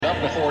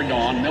before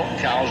dawn, milk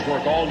cows,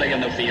 work all day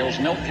in the fields,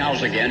 milk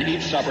cows again,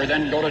 eat supper,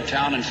 then go to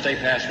town and stay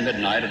past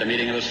midnight at a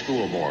meeting of the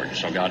school board.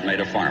 So God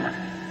made a farmer.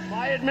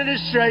 My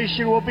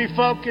administration will be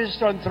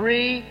focused on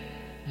three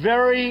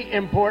very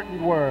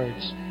important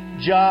words: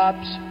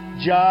 jobs,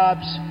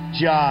 jobs,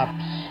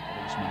 jobs. A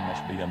policeman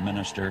must be a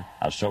minister,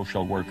 a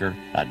social worker,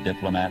 a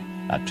diplomat,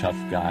 a tough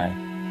guy,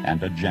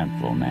 and a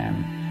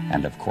gentleman.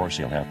 And of course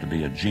he'll have to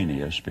be a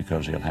genius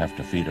because he'll have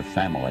to feed a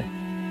family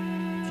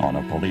on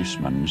a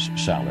policeman's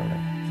salary.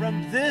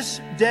 From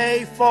this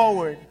day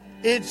forward,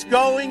 it's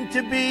going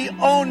to be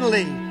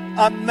only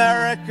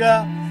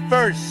America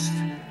first.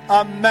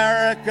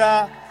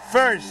 America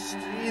first.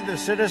 We, the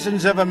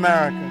citizens of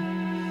America,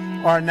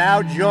 are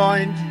now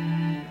joined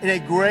in a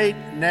great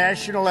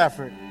national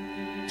effort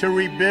to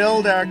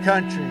rebuild our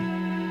country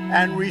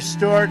and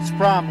restore its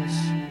promise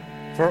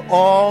for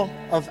all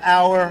of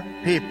our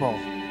people.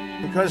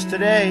 Because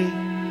today,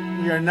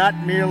 we are not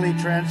merely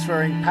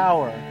transferring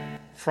power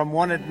from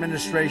one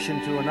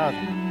administration to another,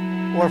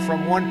 or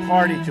from one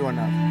party to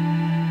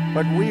another,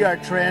 but we are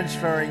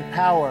transferring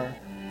power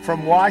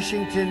from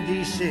Washington,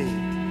 D.C.,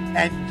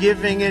 and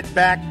giving it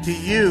back to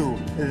you,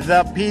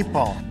 the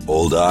people.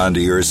 Hold on to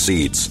your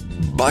seats.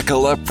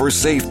 Buckle up for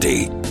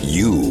safety.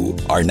 You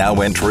are now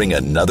entering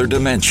another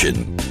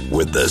dimension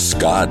with The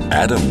Scott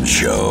Adams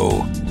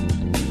Show.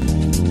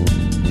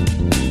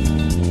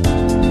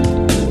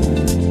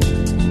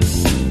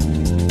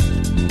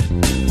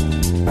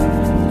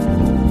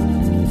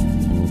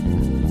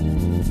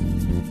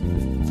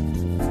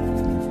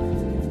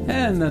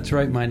 And that's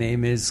right, my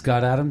name is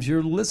Scott Adams.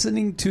 You're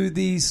listening to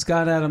The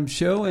Scott Adams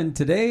Show, and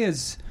today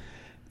is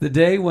the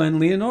day when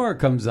Leonora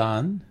comes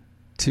on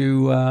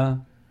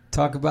to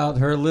talk about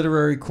her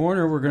literary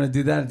corner. We're going to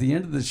do that at the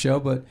end of the show,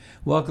 but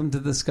welcome to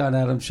The Scott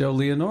Adams Show,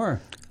 Leonora.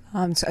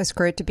 It's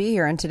great to be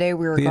here, and today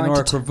we are Leonora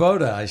going to...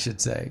 Cravotta, I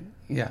should say.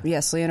 Yeah.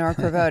 Yes, Leonora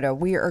Cravotta.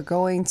 We are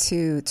going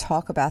to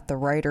talk about the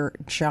writer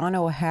John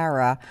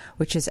O'Hara,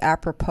 which is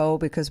apropos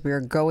because we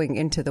are going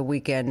into the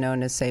weekend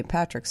known as St.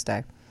 Patrick's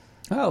Day.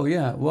 Oh,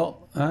 yeah.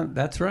 Well,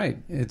 that's right.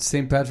 It's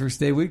St. Patrick's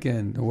Day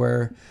weekend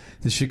where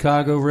the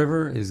Chicago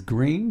River is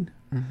green.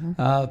 Mm-hmm.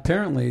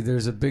 Apparently,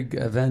 there's a big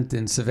event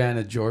in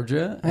Savannah,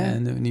 Georgia,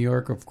 and New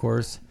York, of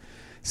course,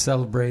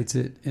 celebrates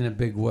it in a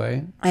big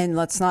way. And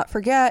let's not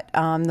forget,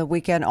 the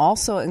weekend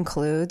also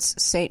includes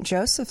St.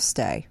 Joseph's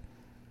Day.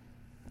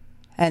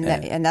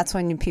 And that's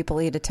when people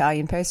eat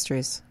Italian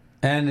pastries.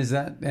 And is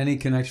that any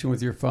connection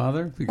with your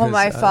father? Because,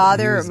 my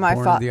father, he was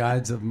born on the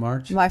Ides of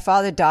March. My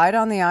father died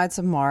on the Ides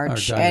of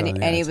March,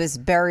 and he was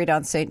buried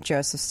on St.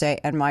 Joseph's Day.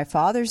 And my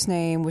father's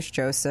name was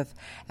Joseph,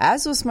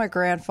 as was my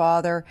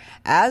grandfather,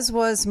 as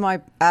is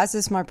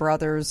my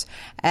brother's,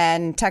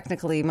 and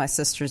technically my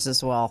sister's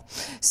as well.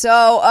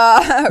 So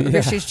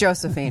because she's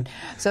Josephine,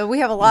 so we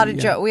have a lot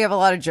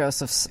of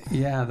Josephs.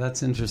 Yeah,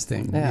 that's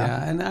interesting.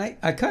 Yeah, and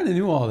I kind of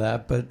knew all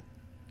that, but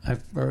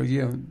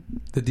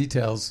the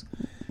details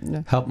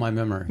help my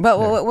memory.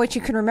 But what you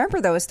can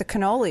remember, though, is the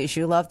cannolis.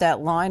 You love that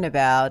line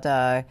about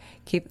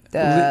leave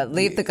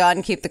the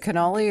gun, keep the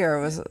cannoli, or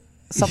was it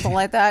something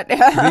like that?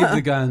 Leave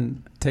the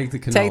gun, take the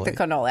cannoli. Take the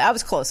cannoli. I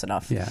was close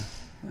enough. Yeah.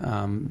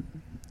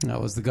 That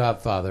was The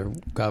Godfather,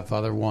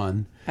 Godfather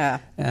 1. Yeah.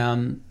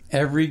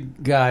 Every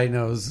guy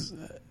knows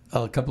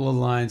a couple of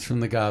lines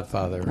from The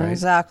Godfather, right?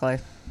 Exactly.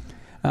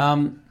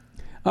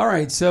 All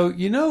right, so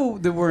you know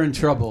that we're in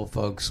trouble,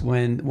 folks,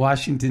 when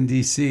Washington,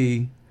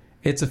 D.C.,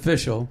 it's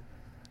official.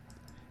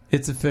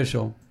 It's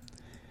official.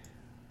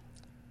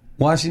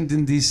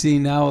 Washington, D.C.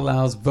 now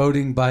allows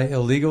voting by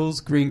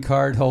illegals, green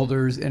card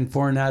holders, and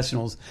foreign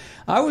nationals.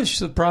 I was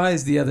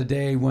surprised the other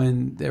day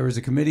when there was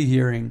a committee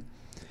hearing,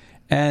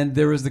 and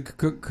there was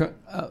the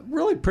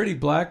really pretty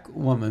black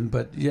woman,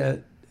 but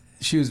yet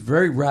she was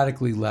very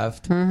radically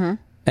left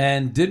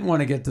and didn't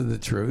want to get to the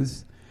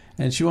truth,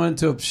 and she wanted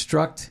to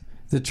obstruct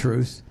the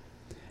truth.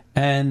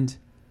 And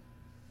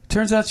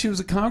turns out she was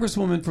a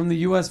congresswoman from the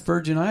U.S.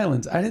 Virgin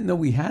Islands. I didn't know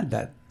we had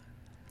that.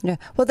 Yeah,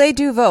 well, they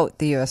do vote,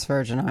 the U.S.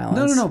 Virgin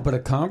Islands. No, but a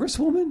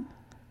congresswoman?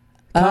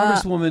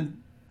 Congresswoman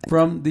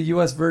from the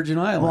U.S. Virgin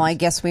Islands. Well, I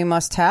guess we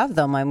must have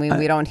them. I mean,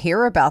 we don't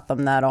hear about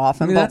them that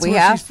often, but that's we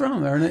where have. She's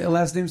from. Her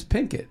last name's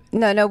Pinkett.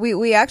 No,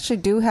 we actually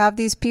do have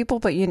these people,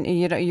 but you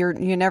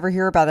never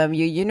hear about them.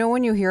 You know,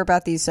 when you hear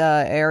about these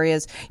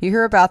areas, you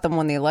hear about them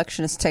when the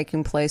election is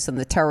taking place and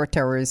the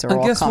territories are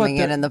all coming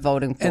in and the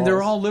voting polls. And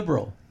they're all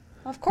liberal.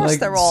 Of course, like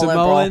they're all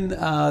Samoan,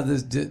 liberal.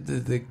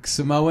 The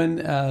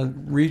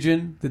Samoan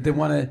region that they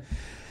want to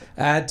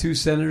add 2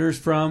 senators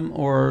from,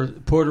 or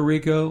Puerto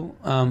Rico,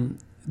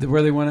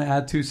 where they want to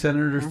add 2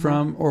 senators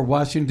from, or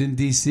Washington,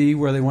 D.C.,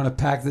 where they want to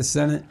pack the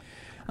Senate.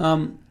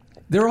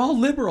 They're all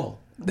liberal.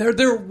 They're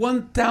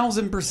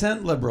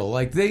 1,000% liberal.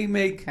 Like they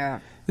make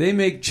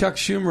Chuck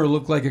Schumer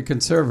look like a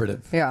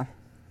conservative. Yeah.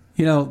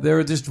 You know,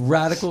 they're just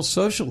radical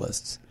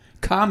socialists,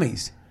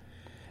 commies.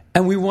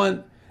 And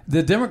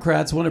the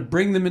Democrats want to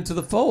bring them into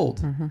the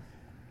fold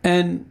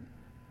and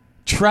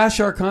trash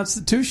our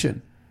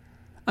Constitution.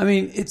 I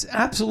mean, it's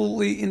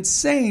absolutely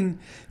insane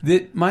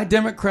that my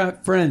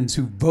Democrat friends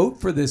who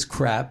vote for this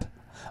crap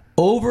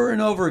over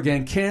and over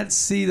again, can't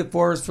see the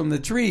forest from the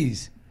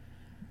trees.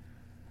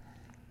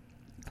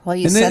 Well,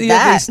 you said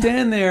that. They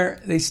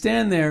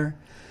stand there,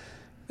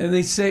 and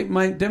they say,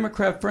 my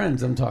Democrat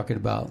friends I'm talking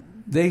about,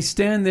 they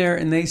stand there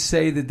and they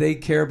say that they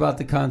care about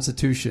the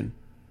Constitution.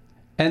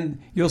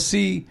 And you'll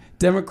see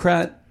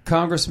Democrat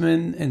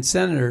congressmen and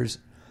senators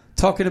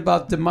talking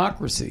about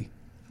democracy.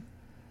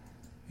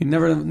 It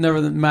never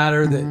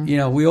matter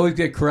that, we always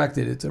get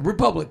corrected. It's a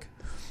republic.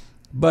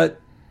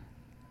 But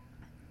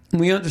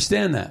we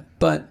understand that.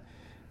 But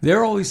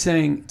they're always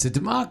saying it's a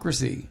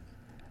democracy.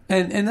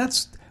 And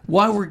that's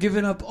why we're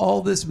giving up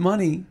all this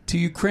money to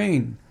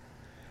Ukraine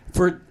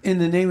in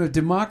the name of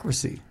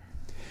democracy.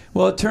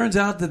 Well, it turns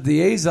out that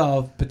the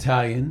Azov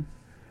battalion,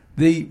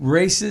 the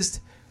racist,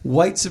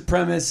 white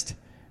supremacist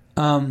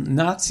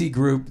Nazi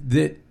group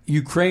that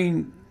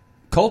Ukraine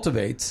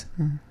cultivates,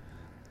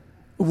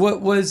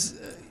 what was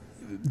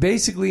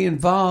basically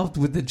involved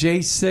with the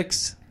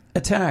J6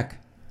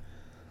 attack,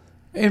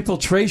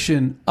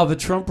 infiltration of a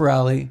Trump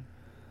rally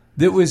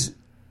that was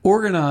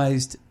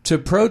organized to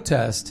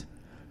protest.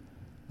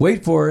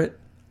 Wait for it.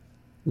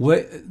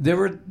 They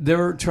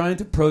were trying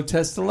to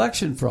protest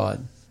election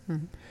fraud.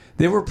 Mm-hmm.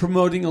 They were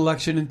promoting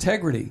election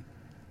integrity.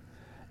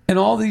 And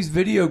all these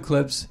video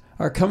clips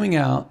are coming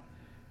out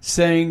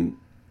saying,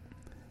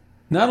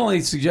 not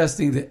only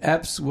suggesting that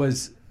Epps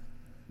was,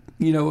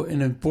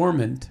 an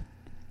informant.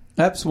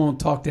 Epps won't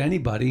talk to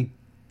anybody.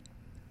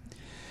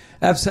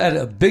 Epps had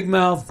a big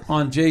mouth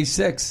on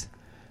J6,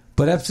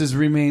 but Epps has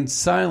remained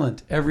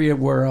silent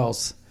everywhere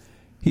else.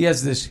 He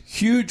has this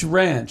huge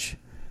ranch.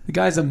 The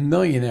guy's a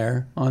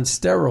millionaire on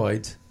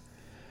steroids.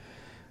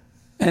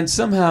 And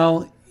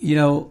somehow,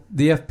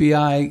 the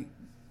FBI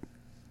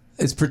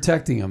is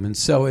protecting him, and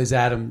so is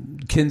Adam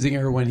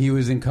Kinzinger when he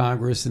was in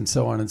Congress, and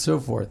so on and so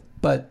forth.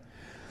 But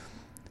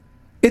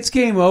it's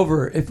game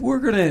over. If we're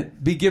going to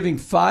be giving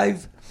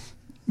 $5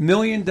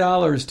 million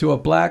to a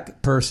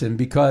black person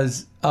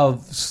because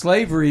of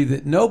slavery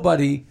that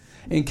nobody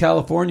in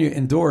California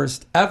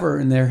endorsed ever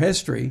in their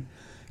history,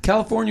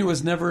 California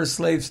was never a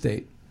slave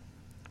state.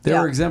 They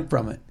were exempt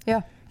from it.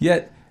 Yeah.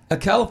 Yet a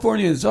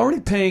California that's already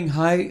paying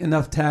high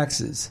enough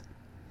taxes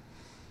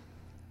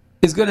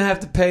is going to have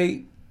to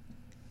pay,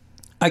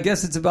 I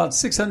guess it's about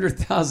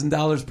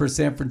 $600,000 per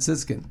San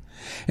Franciscan.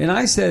 And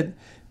I said,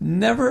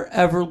 never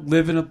ever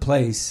live in a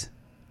place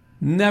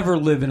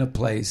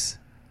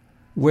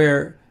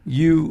where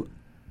you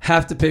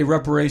have to pay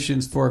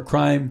reparations for a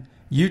crime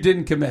you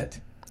didn't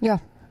commit. Yeah.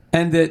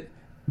 And that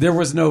there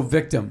was no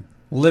victim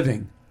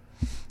living.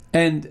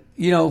 And,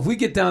 if we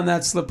get down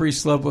that slippery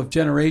slope of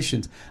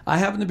generations, I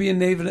happen to be a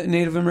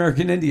Native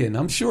American Indian.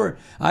 I'm sure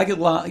I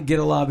could get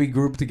a lobby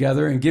group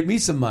together and give me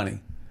some money.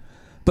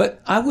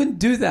 But I wouldn't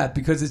do that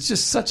because it's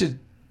just such a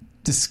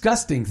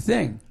disgusting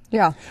thing.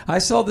 Yeah. I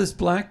saw this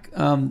black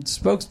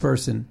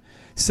spokesperson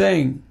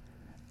saying,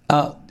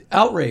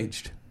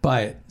 outraged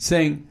by it,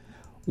 saying,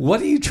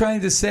 what are you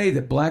trying to say,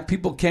 that black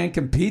people can't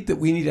compete, that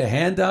we need a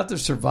handout to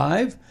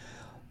survive?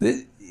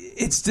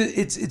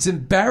 It's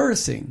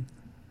embarrassing.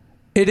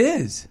 It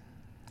is.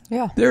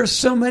 Yeah. There are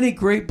so many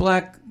great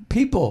black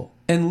people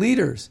and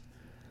leaders.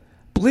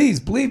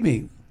 Please, believe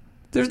me,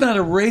 there's not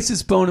a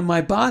racist bone in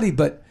my body,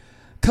 but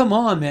come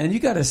on, man. You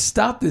got to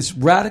stop this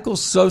radical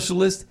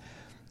socialist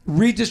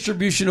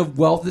redistribution of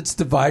wealth that's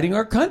dividing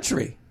our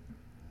country.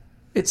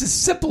 It's as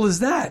simple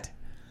as that.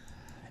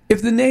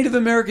 If the Native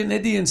American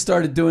Indians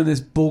started doing this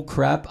bull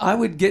crap, I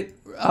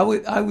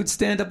would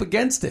stand up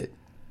against it.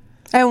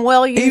 And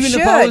well, you even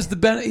should.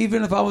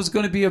 Even if I was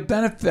going to be a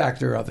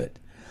benefactor of it,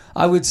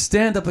 I would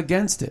stand up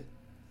against it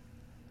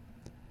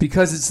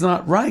because it's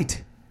not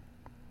right.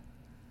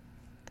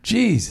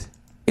 Jeez,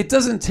 it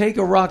doesn't take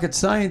a rocket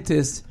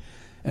scientist,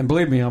 and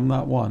believe me, I'm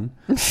not one,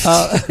 to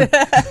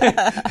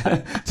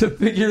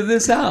figure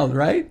this out,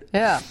 right?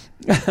 Yeah.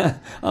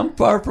 I'm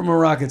far from a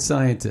rocket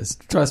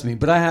scientist, trust me,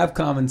 but I have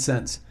common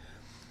sense.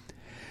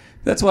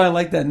 That's why I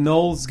like that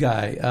Knowles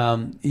guy.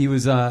 He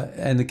was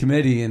in the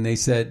committee, and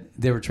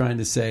they were trying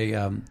to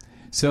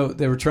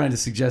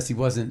suggest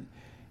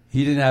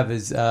he didn't have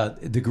his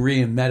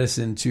degree in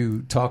medicine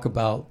to talk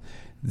about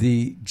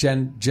the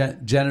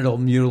genital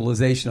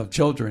mutilation of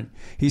children.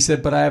 He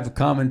said, but I have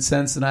common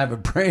sense and I have a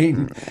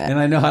brain and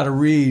I know how to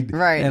read.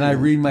 Right. And I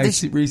read my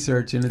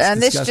research, and it's disgusting.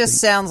 This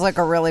just sounds like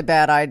a really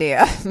bad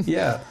idea.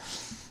 Yeah.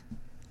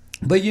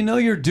 But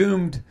you're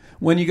doomed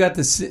when you got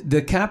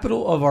the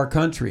capital of our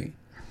country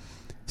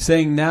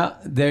saying now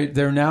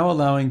they're now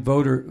allowing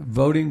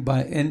voting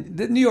by, and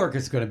New York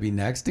is going to be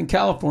next, and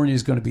California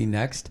is going to be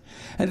next,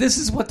 and this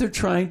is what they're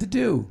trying to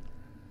do.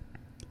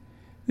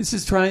 This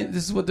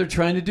is what they're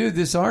trying to do.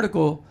 This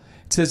article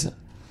says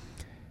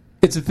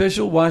it's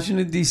official.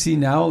 Washington D.C.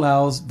 now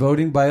allows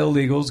voting by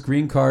illegals,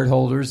 green card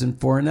holders, and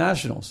foreign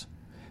nationals.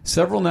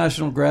 Several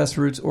national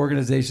grassroots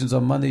organizations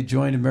on Monday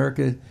joined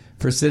America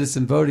for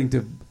Citizen Voting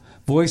to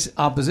voice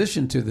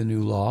opposition to the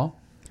new law.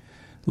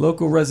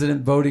 Local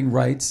resident voting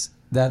rights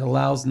that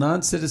allows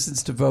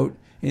non-citizens to vote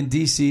in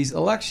D.C.'s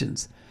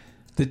elections.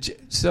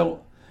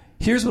 So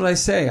here's what I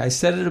say. I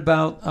said it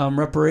about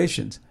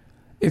reparations.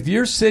 if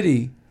your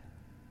city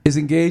is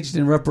engaged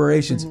in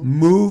reparations,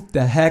 move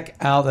the heck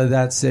out of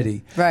that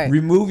city. Right.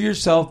 Remove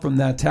yourself from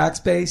that tax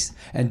base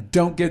and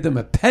don't give them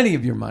a penny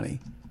of your money.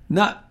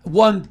 Not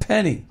one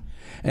penny.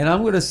 And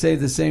I'm going to say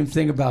the same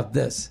thing about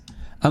this.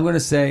 I'm going to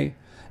say,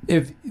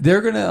 if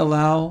they're going to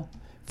allow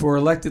for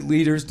elected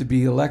leaders to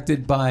be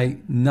elected by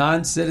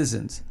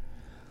non-citizens,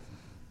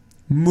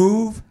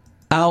 move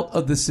out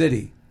of the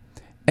city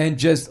and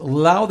just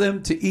allow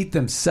them to eat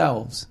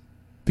themselves,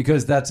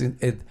 because that's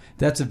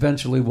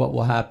eventually what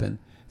will happen.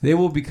 They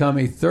will become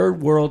a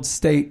third world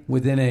state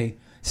within a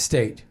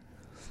state.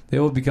 They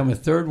will become a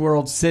third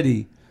world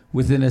city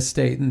within a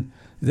state. And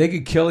they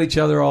could kill each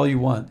other all you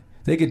want.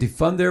 They could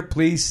defund their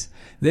police.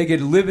 They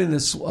could live in the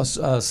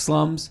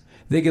slums.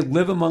 They could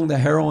live among the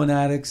heroin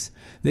addicts.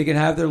 They could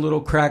have their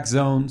little crack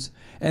zones.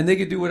 And they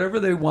could do whatever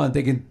they want.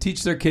 They can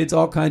teach their kids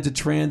all kinds of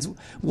trans,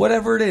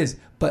 whatever it is.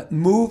 But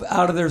move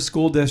out of their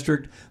school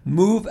district,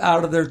 move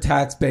out of their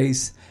tax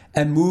base,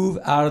 and move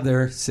out of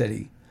their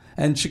city.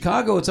 And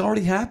Chicago, it's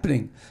already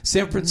happening.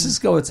 San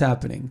Francisco, it's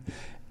happening.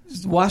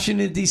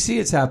 Washington, D.C.,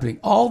 it's happening.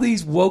 All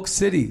these woke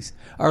cities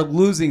are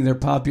losing their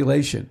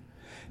population.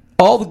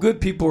 All the good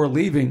people are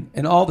leaving,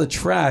 and all the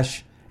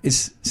trash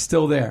is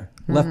still there,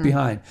 left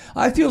behind.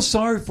 I feel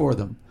sorry for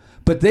them,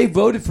 but they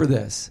voted for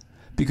this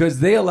because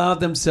they allowed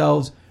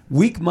themselves,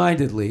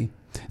 weak-mindedly,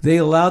 they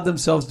allowed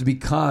themselves to be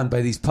conned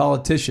by these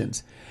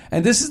politicians.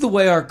 And this is the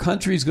way our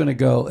country is going to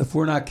go if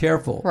we're not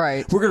careful.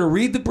 Right. We're going to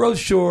read the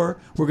brochure.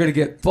 We're going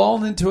to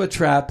fallen into a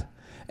trap.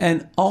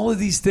 And all of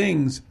these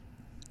things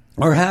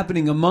are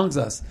happening amongst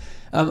us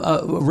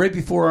right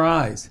before our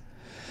eyes.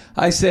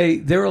 I say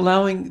they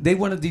want to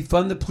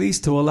defund the police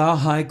to allow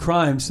high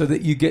crime so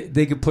that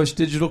they could push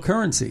digital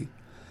currency.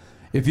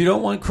 If you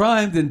don't want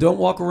crime, then don't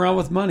walk around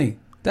with money.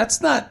 That's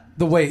not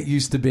the way it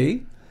used to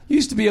be. You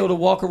used to be able to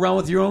walk around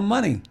with your own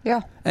money.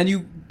 Yeah. And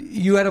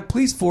you had a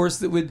police force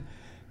that would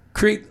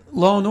create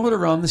law and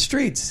order on the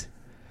streets.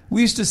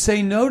 We used to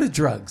say no to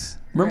drugs.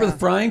 Remember the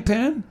frying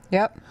pan?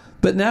 Yep.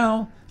 But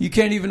now you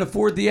can't even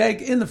afford the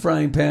egg in the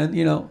frying pan.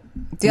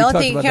 The only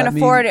thing you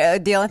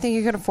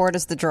can afford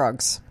is the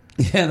drugs.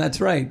 Yeah,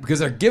 that's right, because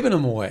they're giving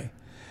them away.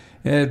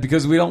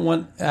 Because we don't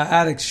want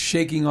addicts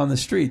shaking on the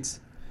streets.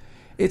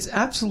 It's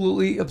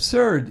absolutely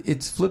absurd.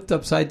 It's flipped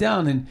upside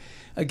down. And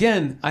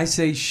again, I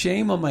say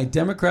shame on my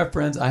Democrat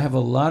friends. I have a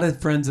lot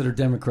of friends that are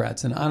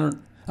Democrats, and I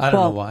don't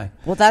know why.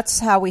 Well, that's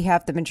how we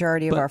have the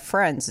majority of our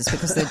friends, is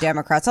because they're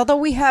Democrats, although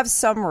we have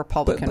some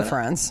Republican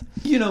friends.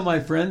 My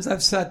friends,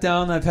 I've sat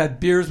down, I've had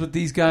beers with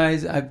these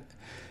guys,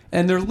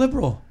 and they're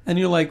liberal. And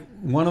you're like,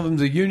 one of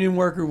them's a union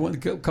worker,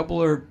 a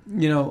couple are,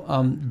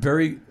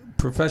 very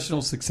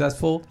professional,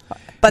 successful.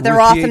 But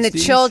they're often the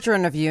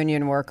children of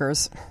union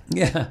workers.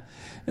 Yeah.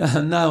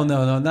 No,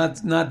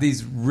 not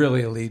these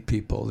really elite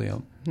people,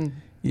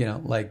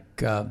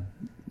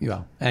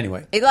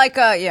 anyway.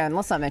 And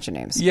let's not mention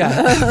names.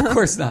 Yeah, of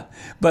course not.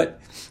 But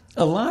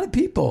a lot of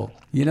people,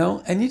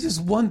 and you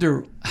just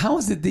wonder, how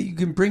is it that you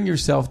can bring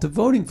yourself to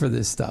voting for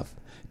this stuff?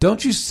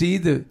 Don't you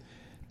see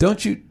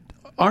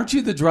aren't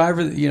you the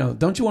driver that,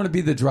 don't you want to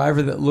be the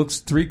driver that looks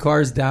 3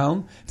 cars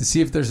down to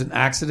see if there's an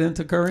accident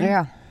occurring?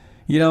 Yeah.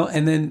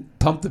 And then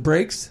pump the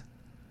brakes?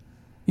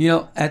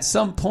 At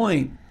some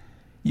point,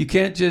 you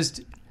can't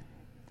just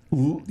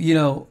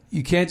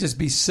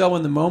be so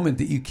in the moment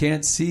that you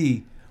can't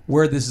see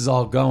where this is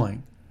all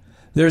going.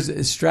 There's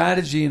a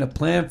strategy and a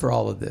plan for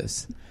all of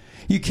this.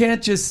 You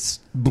can't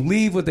just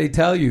believe what they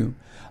tell you.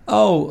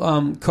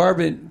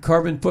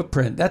 Carbon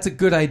footprint, that's a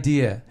good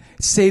idea.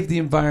 Save the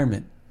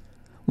environment.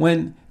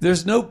 When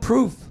there's no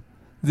proof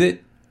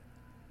that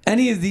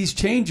any of these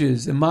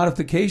changes and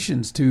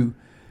modifications to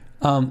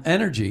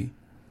energy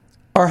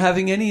are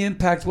having any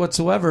impact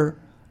whatsoever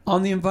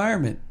on the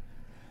environment.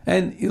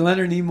 And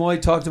Leonard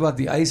Nimoy talked about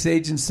the ice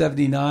age in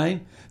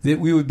 79, that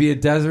we would be a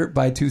desert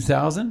by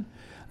 2000.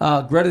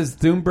 Greta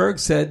Thunberg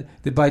said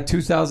that by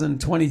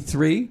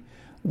 2023,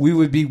 we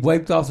would be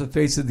wiped off the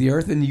face of the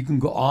earth. And you can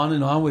go on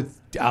and on with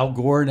Al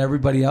Gore and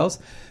everybody else.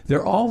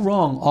 They're all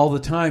wrong all the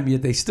time,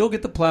 yet they still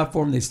get the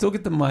platform, they still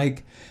get the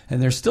mic,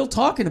 and they're still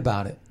talking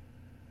about it.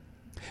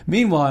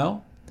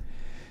 Meanwhile,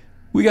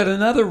 we got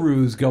another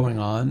ruse going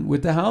on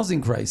with the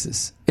housing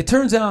crisis. It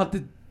turns out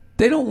that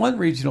they don't want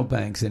regional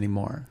banks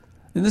anymore.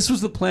 And this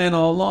was the plan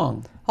all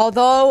along.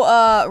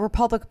 Although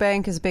Republic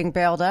Bank is being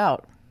bailed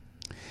out.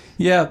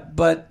 Yeah,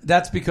 but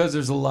that's because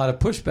there's a lot of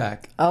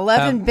pushback.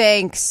 11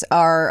 banks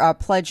are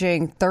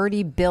pledging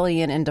 $30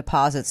 billion in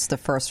deposits to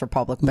First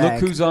Republic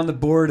Bank. Look who's on the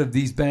board of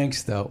these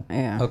banks, though.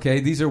 Yeah. Okay,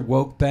 these are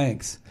woke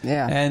banks.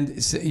 Yeah.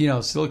 And,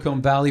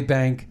 Silicon Valley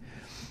Bank,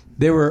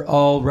 they were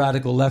all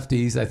radical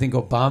lefties. I think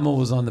Obama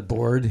was on the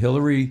board.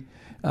 Hillary,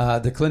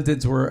 the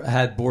Clintons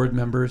had board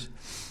members.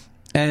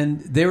 And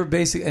they were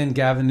and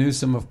Gavin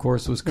Newsom, of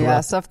course, was corrupt.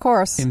 Yes, of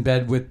course. In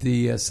bed with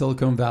the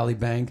Silicon Valley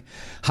Bank,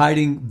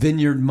 hiding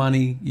vineyard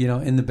money,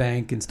 in the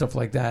bank and stuff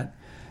like that.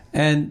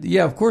 And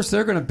yeah, of course,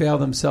 they're going to bail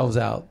themselves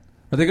out.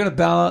 Are they going to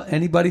bail out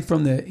anybody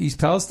from the East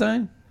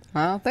Palestine?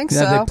 I don't think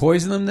so. Did they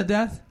poison them to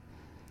death?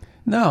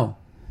 No.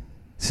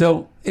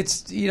 So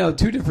it's, two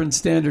different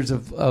standards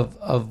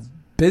of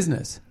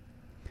business.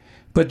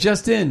 But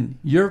this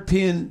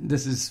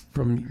is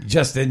from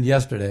just in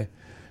yesterday,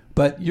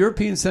 but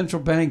European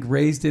Central Bank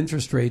raised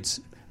interest rates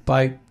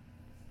by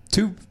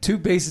two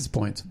basis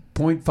points,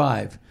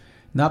 0.5,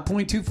 not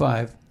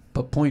 0.25,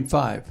 but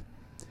 0.5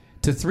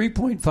 to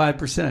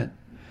 3.5%.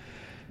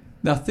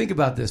 Now think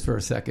about this for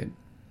a second.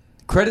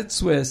 Credit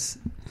Suisse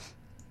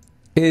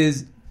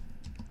is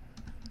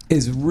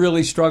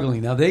really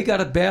struggling. Now they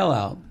got a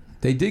bailout.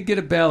 They did get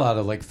a bailout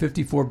of like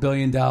 $54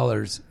 billion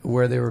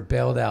where they were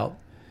bailed out.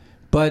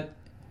 But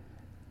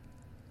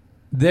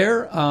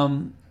they're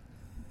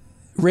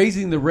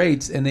raising the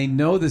rates, and they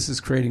know this is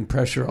creating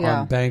pressure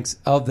on banks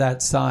of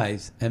that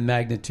size and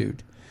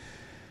magnitude.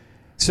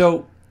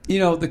 So,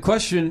 the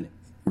question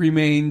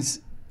remains,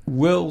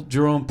 will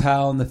Jerome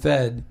Powell and the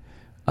Fed,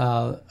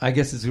 I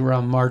guess it's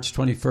around March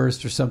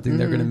 21st or something,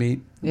 they're going to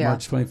meet,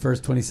 March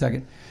 21st,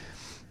 22nd.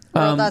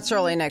 Well, that's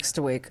early next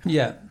week.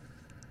 Yeah.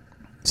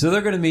 So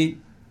they're going to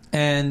meet,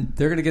 and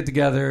they're going to get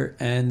together,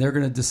 and they're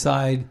going to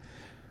decide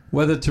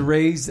whether to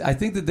raise. I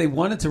think that they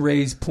wanted to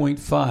raise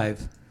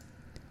 0.5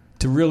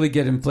 to really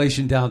get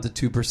inflation down to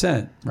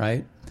 2%,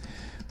 right?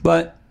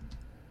 But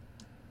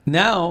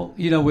now,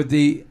 with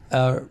the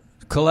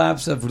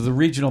collapse of the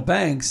regional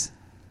banks,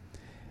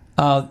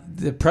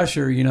 the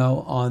pressure,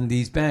 on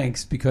these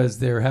banks because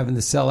they're having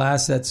to sell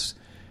assets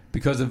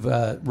because of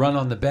run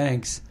on the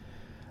banks,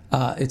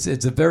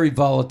 it's a very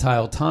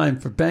volatile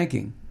time for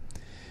banking.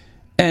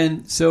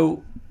 And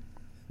so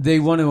they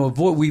want to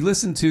avoid. We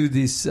listened to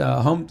this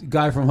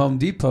guy from Home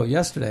Depot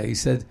yesterday. He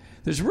said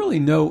there's really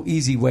no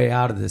easy way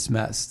out of this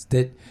mess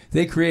that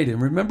they created.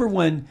 And remember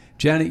when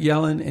Janet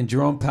Yellen and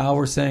Jerome Powell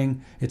were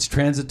saying it's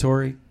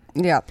transitory?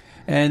 Yeah.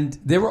 And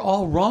they were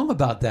all wrong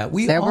about that.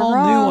 We all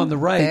knew on the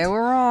right. They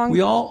were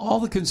wrong. All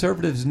the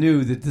conservatives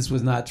knew that this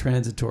was not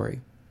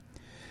transitory.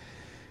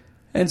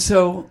 And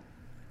so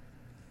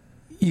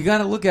you got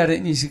to look at it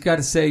and you got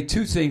to say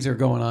two things are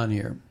going on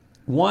here.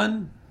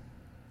 One,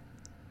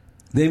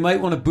 they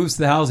might want to boost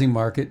the housing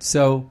market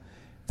so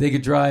they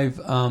could drive.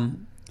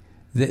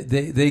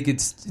 They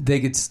could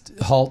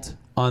halt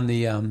on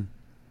the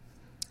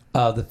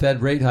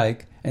Fed rate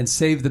hike and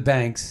save the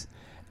banks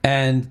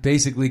and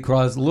basically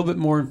cause a little bit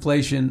more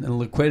inflation and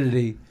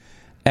liquidity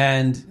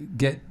and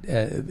get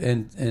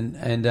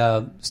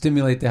and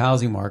stimulate the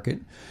housing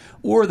market.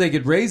 Or they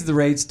could raise the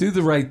rates, do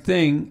the right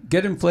thing,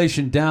 get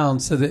inflation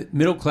down so that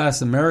middle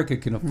class America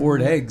can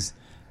afford eggs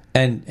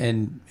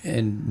and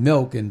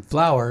milk and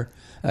flour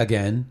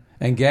again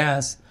and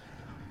gas.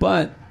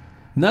 But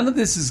none of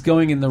this is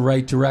going in the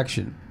right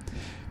direction,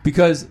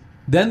 because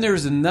then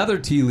there's another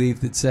tea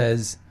leaf that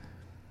says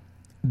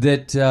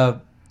that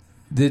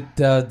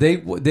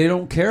they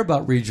don't care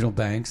about regional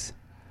banks,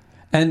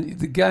 and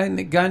the guy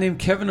named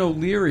Kevin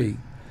O'Leary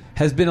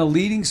has been a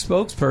leading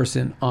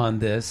spokesperson on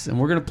this, and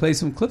we're going to play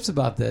some clips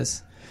about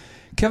this.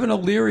 Kevin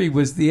O'Leary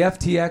was the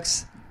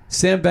FTX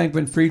Sam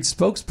Bankman-Fried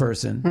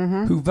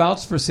spokesperson who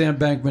vouched for Sam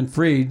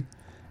Bankman-Fried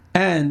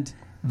and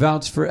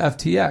vouched for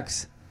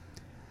FTX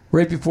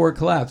right before it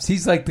collapsed.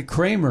 He's like the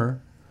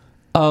Kramer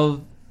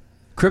of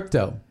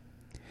crypto.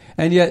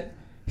 And yet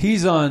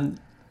he's on,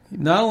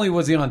 not only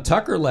was he on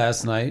Tucker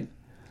last night,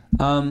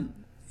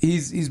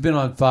 he's been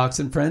on Fox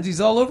and Friends.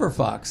 He's all over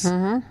Fox.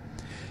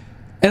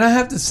 And I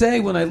have to say,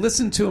 when I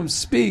listen to him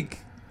speak,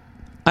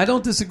 I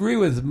don't disagree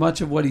with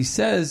much of what he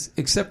says,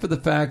 except for the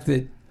fact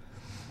that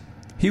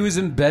he was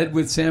in bed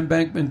with Sam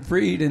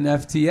Bankman-Fried and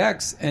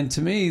FTX, and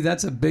to me,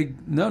 that's a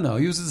big no-no.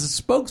 He was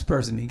a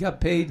spokesperson. He got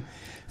paid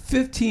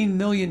 $15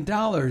 million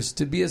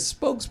to be a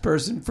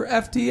spokesperson for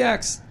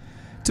FTX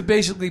to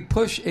basically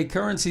push a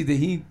currency that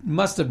he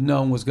must have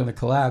known was going to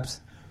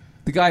collapse.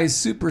 The guy is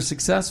super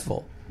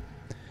successful.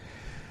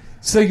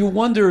 So you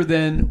wonder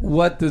then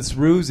what this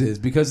ruse is,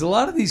 because a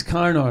lot of these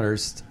con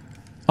artists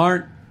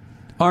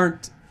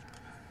aren't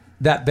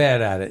that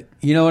bad at it.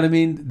 You know what I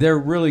mean? They're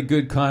really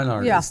good con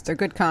artists. Yes, they're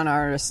good con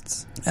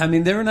artists. I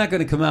mean, they're not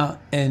going to come out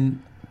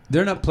and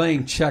they're not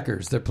playing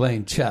checkers. They're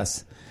playing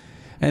chess.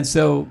 And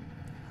so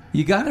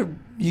you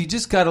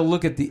just got to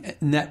look at the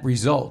net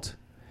result.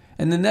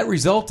 And the net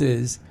result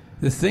is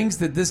the things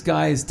that this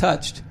guy has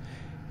touched,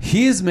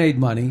 he has made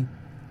money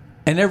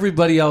and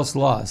everybody else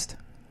lost.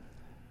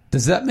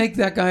 Does that make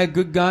that guy a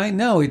good guy?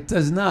 No, it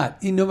does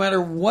not. No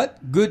matter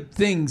what good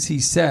things he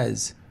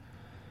says,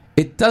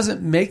 it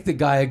doesn't make the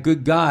guy a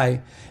good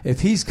guy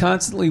if he's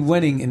constantly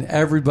winning and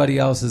everybody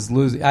else is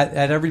losing at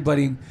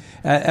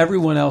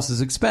everyone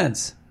else's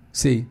expense.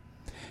 See,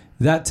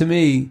 that to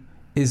me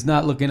is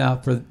not looking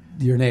out for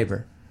your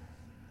neighbor.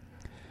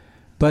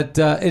 But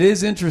it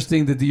is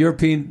interesting that the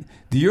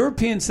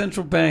European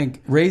Central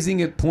Bank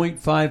raising it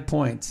 0.5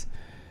 points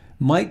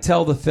might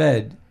tell the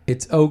Fed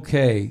it's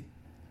okay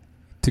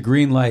to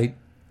green light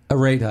a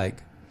rate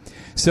hike.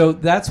 So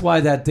that's why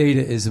that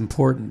data is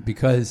important,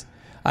 because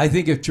I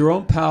think if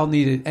Jerome Powell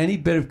needed any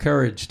bit of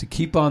courage to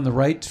keep on the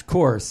right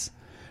course,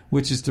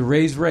 which is to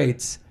raise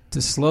rates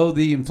to slow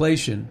the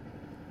inflation,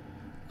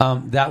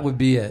 that would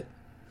be it.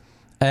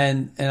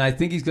 And I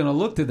think he's going to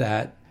look to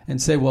that.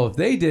 and say, well, if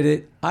they did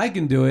it, I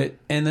can do it,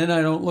 and then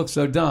I don't look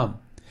so dumb.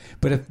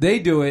 But if they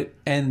do it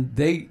and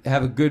they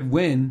have a good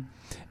win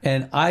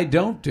and I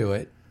don't do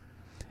it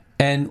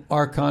and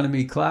our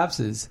economy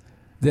collapses,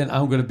 then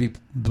I'm going to be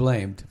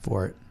blamed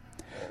for it.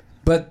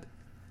 But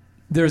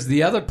there's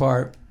the other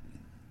part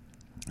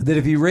that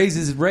if he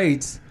raises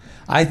rates,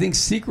 I think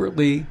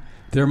secretly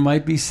there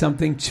might be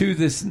something to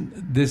this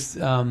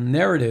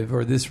narrative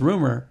or this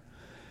rumor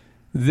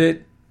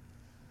that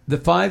the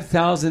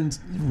 5,000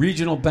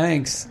 regional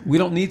banks, we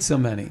don't need so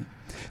many.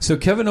 So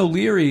Kevin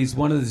O'Leary is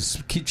one of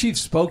the chief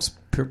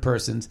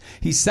spokespersons.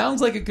 He sounds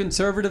like a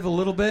conservative a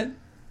little bit,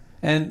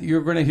 and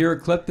you're going to hear a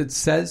clip that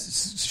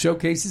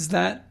showcases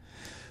that.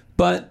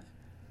 But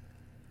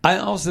I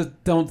also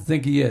don't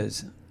think he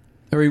is,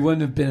 or he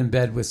wouldn't have been in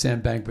bed with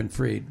Sam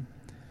Bankman-Fried,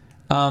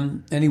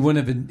 and he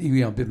wouldn't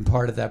have been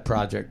part of that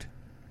project.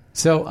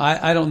 So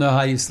I don't know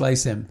how you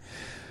slice him.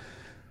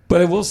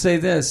 But I will say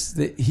this,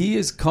 that he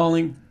is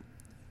calling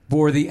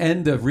for the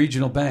end of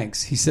regional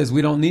banks. He says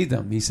we don't need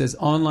them. He says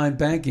online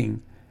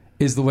banking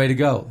is the way to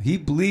go. He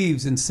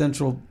believes in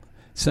central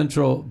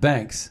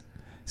banks,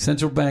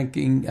 central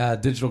banking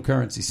digital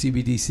currency,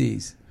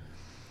 CBDCs.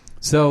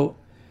 So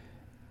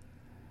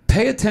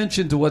pay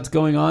attention to what's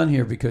going on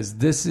here, because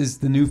this is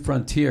the new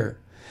frontier.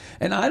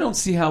 And I don't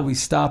see how we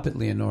stop it,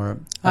 Leonora.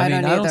 I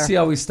don't see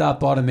how we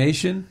stop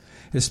automation,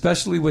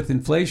 especially with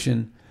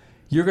inflation.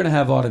 You're going to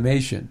have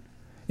automation.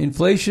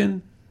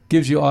 Inflation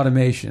gives you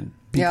automation,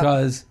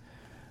 because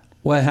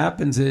what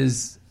happens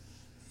is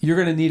you're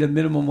going to need a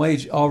minimum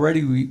wage.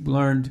 Already we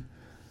learned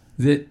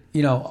that,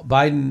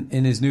 Biden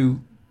in his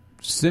new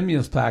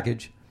stimulus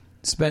package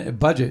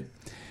budget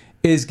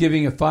is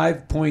giving a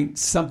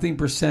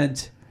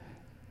 5-point-something%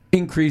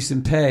 increase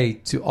in pay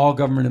to all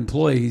government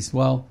employees.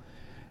 Well,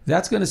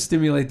 that's going to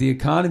stimulate the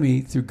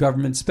economy through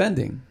government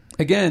spending.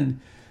 Again,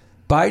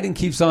 Biden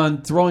keeps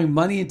on throwing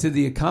money into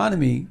the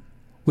economy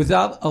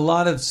without a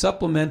lot of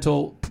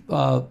supplemental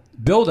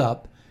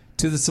buildup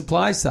to the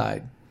supply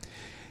side.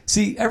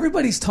 See,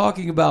 everybody's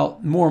talking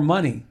about more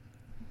money,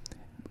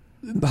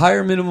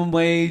 higher minimum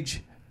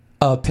wage,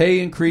 pay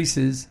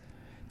increases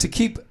to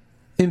keep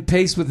in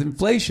pace with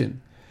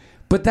inflation.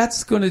 But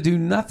that's going to do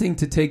nothing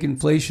to take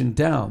inflation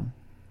down.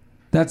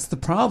 That's the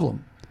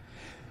problem.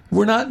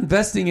 We're not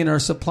investing in our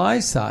supply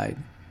side.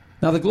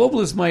 Now, the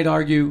globalists might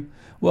argue,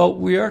 well,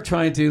 we are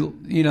trying to,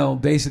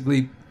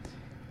 basically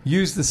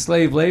use the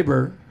slave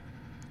labor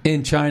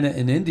in China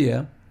and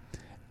India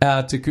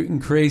to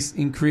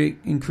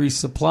increase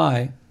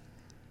supply,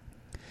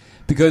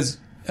 because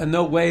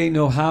no way,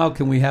 no how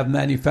can we have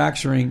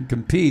manufacturing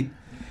compete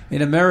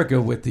in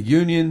America with the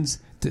unions,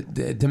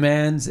 the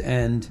demands,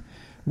 and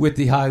with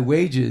the high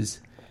wages.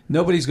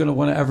 Nobody's going to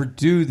want to ever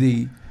do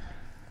the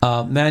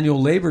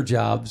manual labor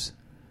jobs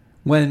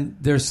when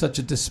there's such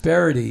a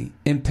disparity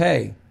in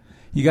pay.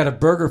 You got a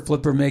burger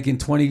flipper making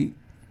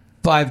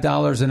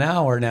 $25 an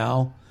hour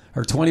now,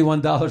 or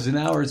 $21 an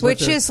hour.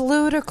 Which is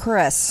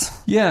ludicrous.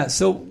 Yeah,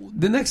 so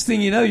the next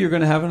thing you know, you're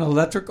going to have an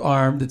electric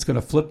arm that's going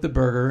to flip the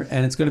burger,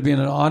 and it's going to be in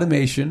an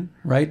automation,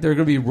 right? There are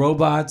going to be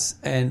robots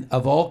and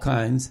of all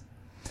kinds.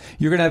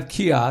 You're going to have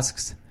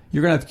kiosks.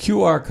 You're going to have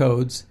QR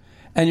codes,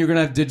 and you're going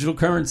to have digital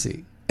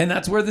currency. And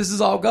that's where this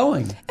is all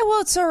going. And well,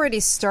 it's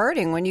already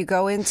starting. When you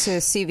go into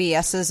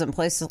CVS's and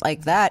places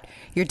like that,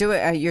 you're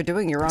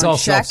doing your own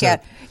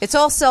checkout. It's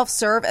all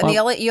self-serve, and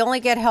you only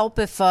get help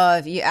if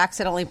you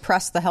accidentally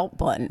press the help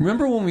button.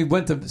 Remember when we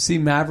went to see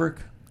Maverick?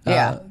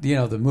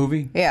 The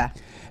movie? Yeah.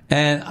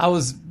 And I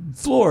was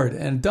floored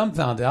and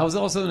dumbfounded. I was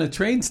also in a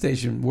train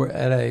station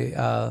at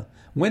a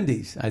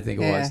Wendy's, I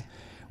think it was,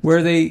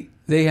 where they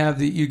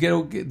have you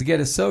get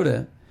a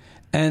soda,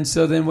 and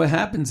so then what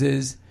happens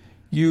is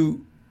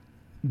you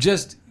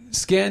just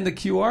scan the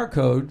QR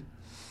code,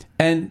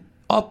 and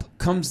up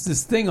comes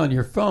this thing on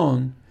your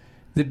phone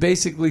that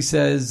basically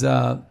says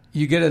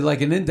you get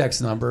an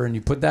index number, and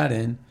you put that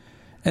in,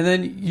 and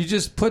then you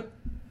just put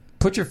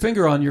your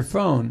finger on your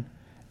phone,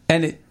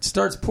 and it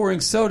starts pouring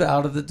soda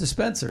out of the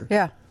dispenser.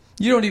 Yeah.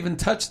 You don't even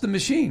touch the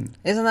machine.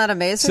 Isn't that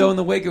amazing? So in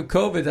the wake of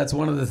COVID, that's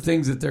one of the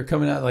things that they're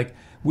coming out,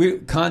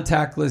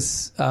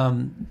 contactless,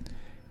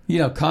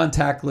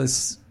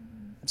 contactless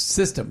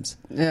systems.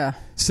 Yeah.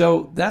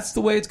 So that's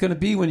the way it's going to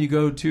be when you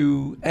go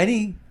to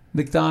any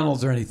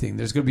McDonald's or anything.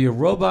 There's going to be a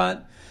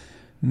robot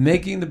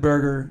making the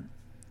burger,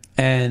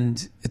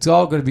 and it's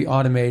all going to be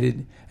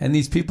automated. And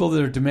these people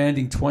that are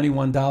demanding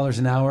 $21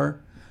 an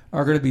hour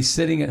are going to be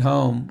sitting at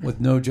home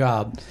with no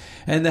job.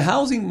 And the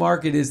housing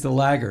market is the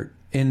laggard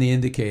in the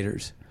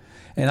indicators.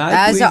 And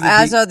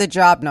as are the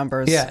job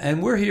numbers. Yeah,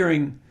 and we're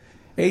hearing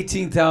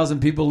 18,000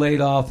 people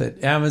laid off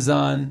at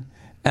Amazon.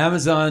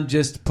 Amazon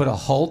just put a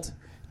halt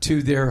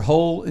to their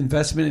whole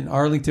investment in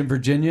Arlington,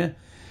 Virginia,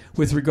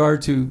 with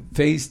regard to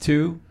phase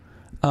 2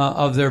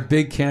 of their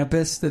big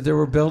campus that they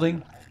were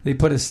building. They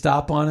put a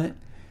stop on it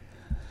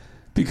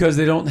because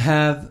they don't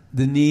have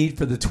the need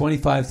for the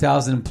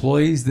 25,000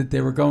 employees that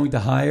they were going to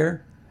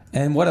hire.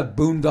 And what a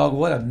boondoggle,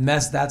 what a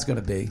mess that's going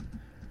to be,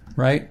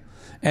 right?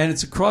 And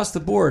it's across the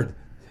board.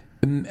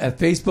 At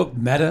Facebook,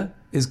 Meta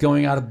is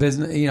going out of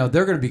business.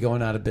 They're going to be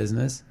going out of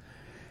business.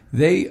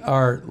 They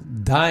are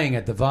dying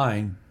at the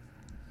vine.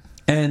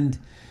 And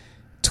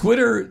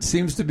Twitter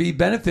seems to be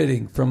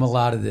benefiting from a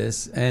lot of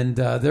this, and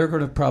they're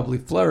going to probably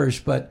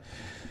flourish. But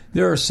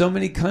there are so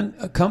many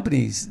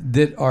companies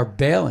that are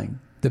bailing.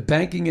 The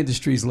banking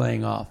industry is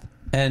laying off.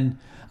 And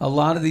a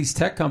lot of these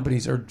tech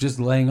companies are just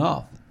laying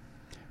off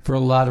for a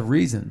lot of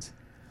reasons.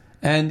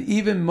 And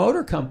even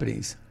motor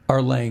companies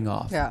are laying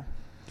off. Yeah.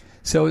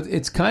 So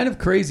it's kind of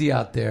crazy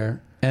out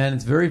there, and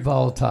it's very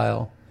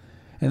volatile.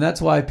 And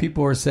that's why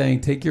people are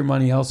saying, take your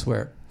money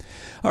elsewhere.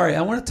 All right,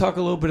 I want to talk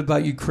a little bit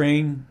about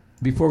Ukraine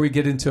before we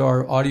get into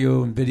our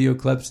audio and video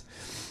clips.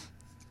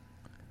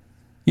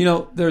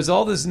 There's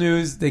all this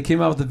news. They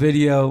came out with the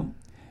video,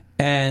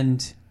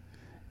 and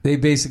they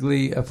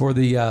basically, for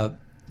the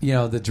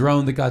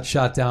drone that got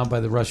shot down by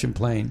the Russian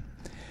plane.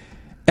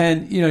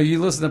 And,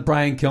 you listen to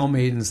Brian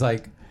Kilmeade, and it's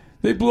like,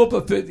 they blew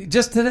up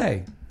just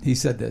today, he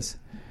said this.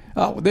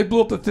 They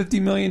blew up a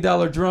 $50 million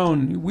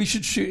drone. We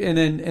should shoot. And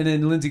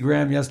then Lindsey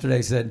Graham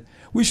yesterday said,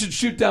 we should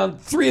shoot down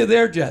 3 of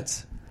their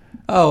jets.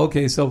 Oh,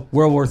 okay. So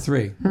World War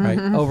III, right?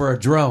 Over a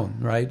drone,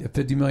 right? A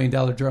 $50 million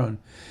drone.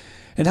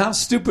 And how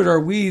stupid are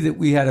we that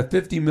we had a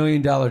 $50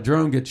 million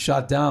drone get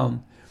shot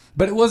down,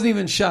 but it wasn't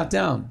even shot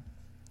down.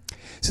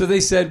 So they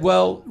said,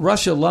 well,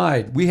 Russia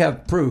lied. We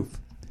have proof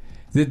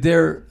that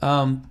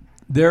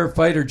their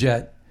fighter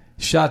jet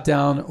shot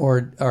down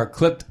or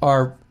clipped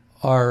our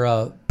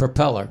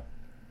propeller.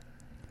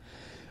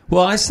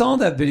 Well, I saw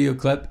that video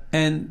clip,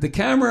 and the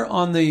camera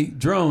on the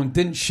drone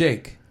didn't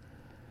shake.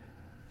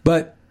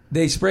 But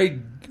they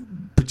sprayed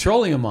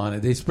petroleum on it.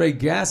 They sprayed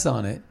gas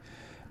on it,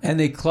 and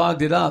they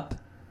clogged it up.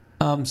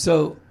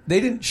 So they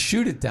didn't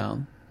shoot it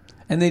down,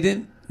 and they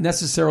didn't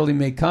necessarily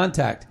make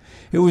contact.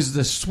 It was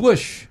the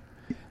swoosh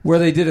where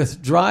they did a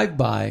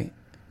drive-by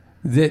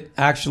that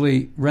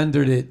actually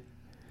rendered it.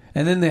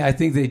 And then I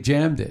think they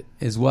jammed it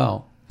as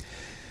well.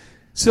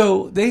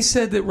 So they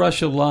said that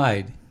Russia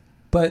lied.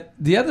 But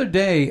the other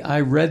day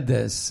I read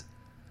this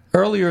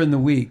earlier in the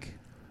week.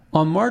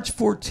 On March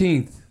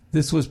 14th,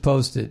 this was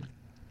posted.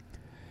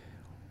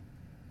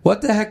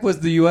 What the heck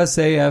was the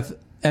USAF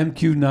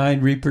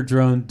MQ-9 Reaper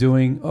drone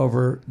doing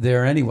over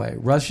there anyway?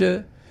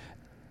 Russia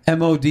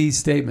MOD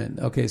statement.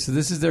 Okay, so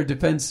this is their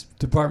Defense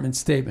Department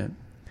statement.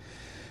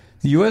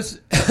 The U.S.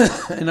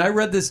 and I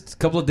read this a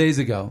couple of days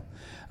ago.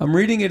 I'm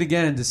reading it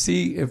again to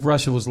see if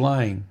Russia was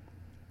lying,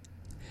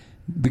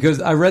 because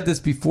I read this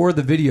before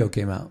the video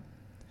came out.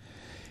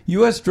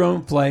 U.S.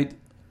 drone flight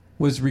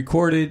was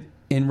recorded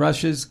in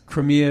Russia's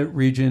Crimea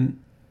region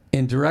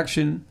in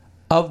direction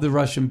of the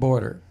Russian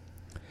border.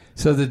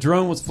 So the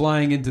drone was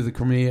flying into the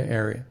Crimea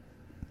area.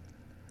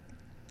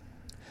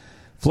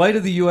 Flight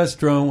of the U.S.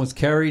 drone was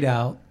carried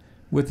out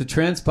with the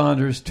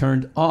transponders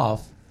turned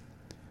off,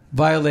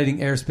 violating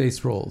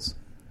airspace rules.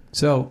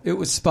 So it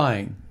was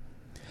spying.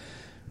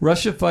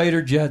 Russia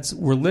fighter jets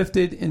were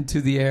lifted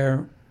into the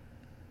air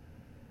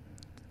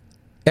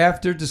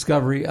after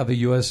discovery of a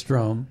U.S.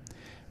 drone.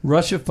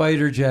 Russia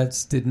fighter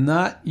jets did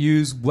not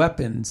use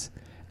weapons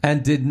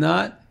and did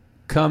not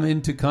come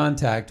into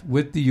contact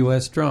with the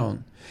U.S.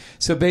 drone.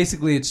 So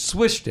basically it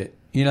swished it.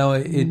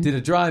 It did a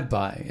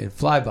drive-by, a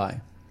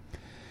flyby.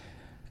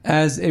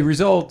 As a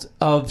result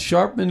of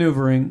sharp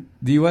maneuvering,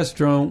 the U.S.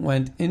 drone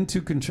went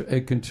into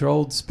a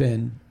controlled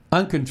spin,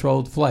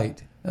 uncontrolled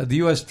flight. The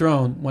U.S.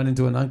 drone went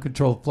into an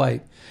uncontrolled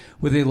flight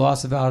with a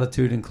loss of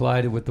altitude and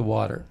collided with the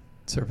water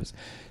surface.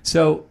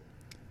 So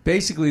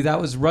basically that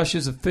was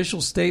Russia's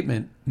official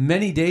statement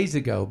many days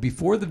ago,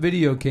 before the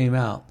video came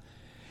out.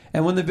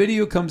 And when the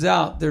video comes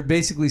out, they're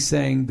basically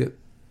saying that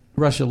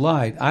Russia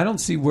lied. I don't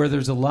see where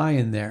there's a lie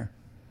in there.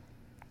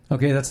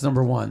 Okay, that's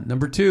number one.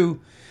 Number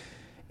two,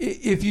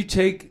 if you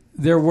take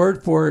their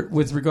word for it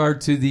with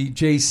regard to the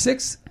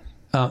J6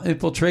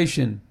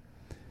 infiltration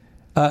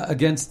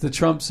against the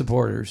Trump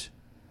supporters,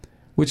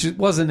 which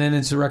wasn't an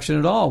insurrection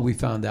at all, we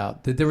found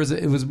out that it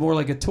was more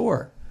like a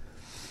tour.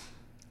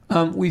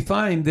 We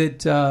find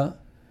that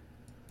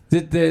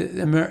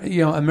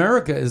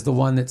America is the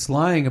one that's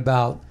lying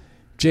about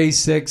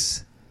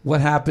J6, what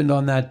happened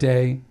on that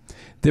day.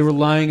 They were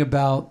lying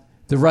about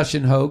the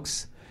Russian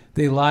hoax.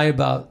 They lie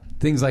about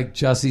things like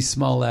Jussie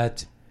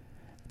Smollett.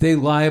 They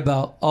lie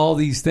about all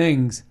these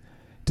things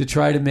to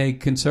try to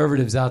make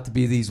conservatives out to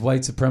be these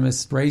white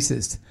supremacist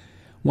racists,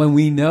 when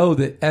we know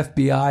that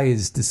FBI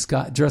is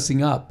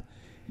dressing up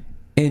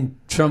in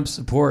Trump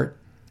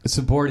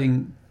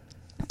supporting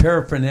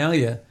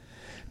paraphernalia.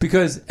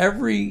 Because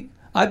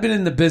I've been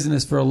in the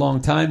business for a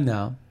long time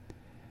now,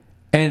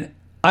 and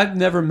I've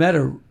never met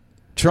a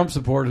Trump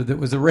supporter that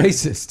was a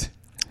racist.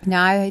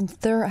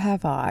 Neither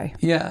have I.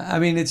 Yeah, I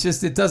mean, it's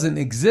just, it doesn't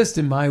exist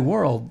in my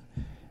world.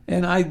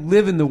 And I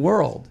live in the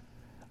world.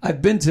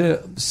 I've been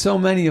to so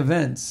many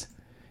events.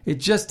 It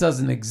just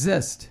doesn't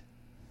exist.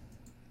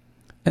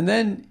 And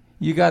then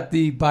you got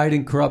the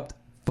Biden corrupt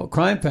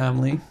crime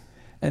family.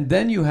 And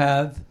then you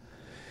have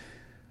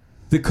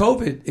the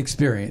COVID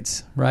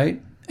experience,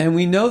 right? And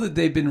we know that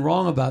they've been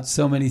wrong about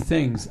so many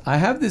things. I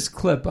have this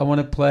clip I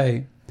want to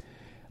play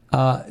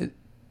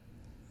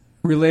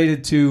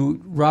related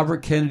to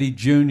Robert Kennedy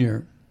Jr.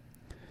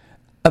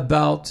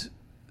 about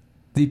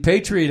the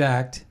Patriot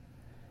Act,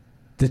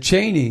 the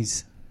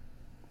Cheneys,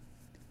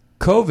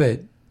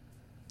 COVID,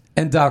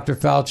 and Dr.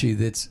 Fauci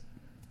that's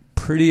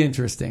pretty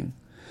interesting.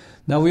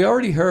 Now, we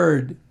already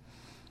heard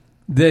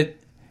that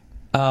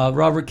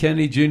Robert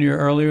Kennedy Jr.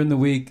 earlier in the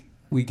week,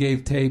 we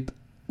gave tape,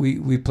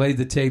 we played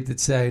the tape that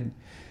said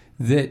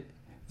that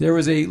there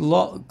was a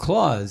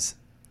clause,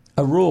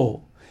 a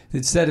rule,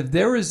 that said if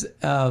there was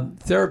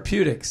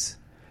therapeutics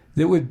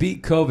that would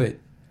beat COVID,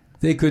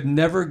 they could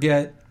never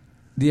get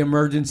the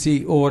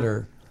emergency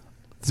order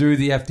through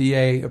the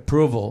FDA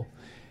approval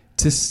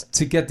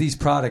to get these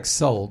products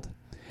sold.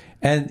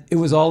 And it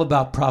was all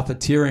about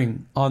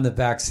profiteering on the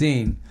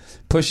vaccine,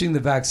 pushing the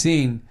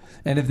vaccine.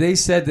 And if they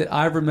said that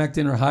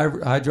ivermectin or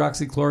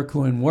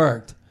hydroxychloroquine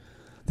worked,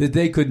 that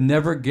they could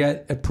never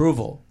get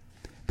approval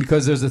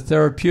because there's a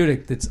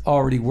therapeutic that's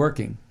already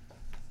working.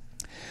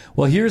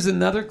 Well, here's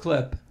another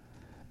clip.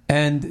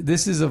 And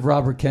this is of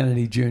Robert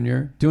Kennedy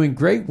Jr. doing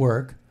great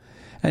work.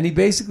 And he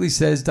basically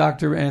says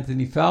Dr.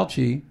 Anthony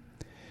Fauci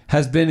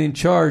has been in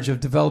charge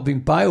of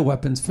developing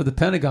bioweapons for the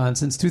Pentagon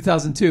since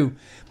 2002.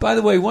 By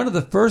the way, one of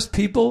the first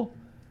people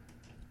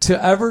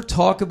to ever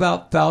talk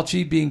about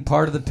Fauci being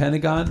part of the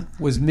Pentagon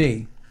was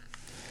me.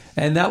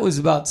 And that was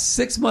about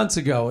 6 months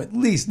ago, at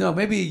least. No,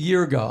 maybe a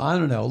year ago. I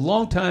don't know. A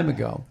long time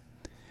ago.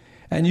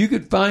 And you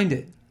could find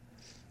it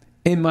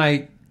in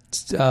my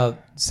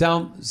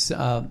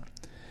SoundCloud.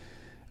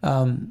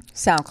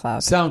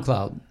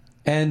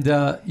 And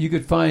you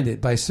could find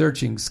it by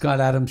searching Scott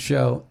Adams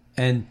Show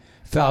and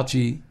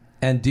Fauci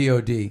and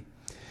DOD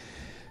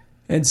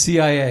and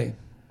CIA.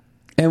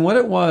 And what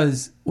it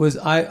was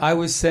I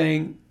was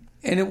saying,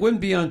 and it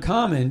wouldn't be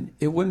uncommon,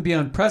 it wouldn't be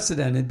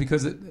unprecedented,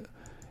 because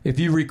if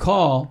you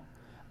recall,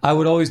 I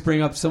would always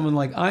bring up someone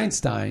like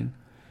Einstein,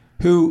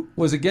 who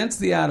was against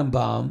the atom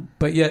bomb,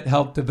 but yet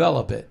helped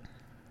develop it.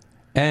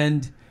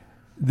 And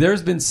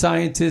there's been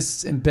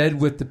scientists in bed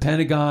with the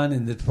Pentagon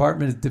and the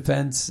Department of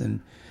Defense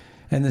and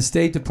the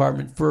State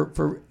Department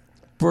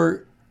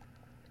for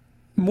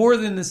more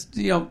than this,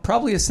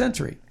 probably a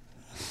century.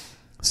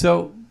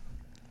 So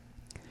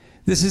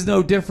this is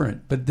no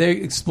different, but they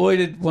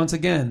exploited, once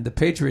again, the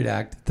Patriot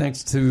Act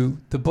thanks to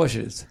the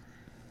Bushes.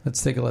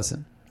 Let's take a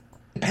listen.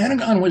 The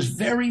Pentagon was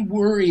very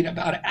worried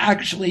about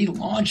actually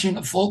launching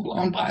a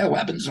full-blown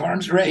bioweapons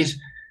arms race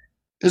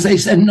because they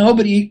said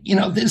nobody,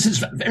 this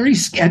is very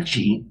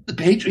sketchy. The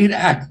Patriot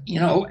Act,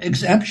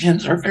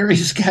 exemptions are very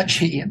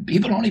sketchy and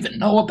people don't even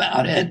know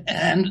about it.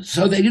 And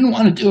so they didn't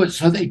want to do it.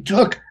 So they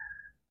took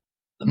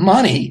the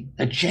money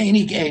that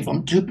Cheney gave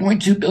them,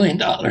 $2.2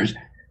 billion,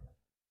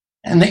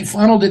 and they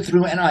funneled it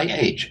through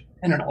NIH.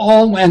 And it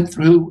all went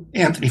through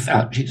Anthony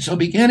Fauci. So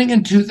beginning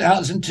in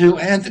 2002,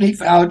 Anthony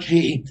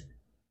Fauci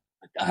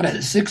got a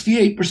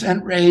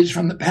 68% raise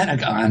from the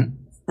Pentagon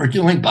for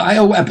doing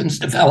bioweapons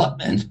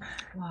development.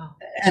 Wow.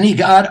 And he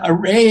got a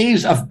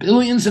raise of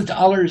billions of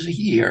dollars a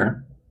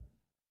year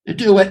to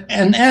do it.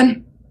 And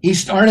then he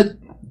started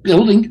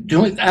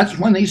that's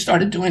when they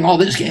started doing all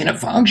this gain of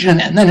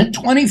function. And then in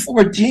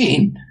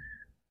 2014,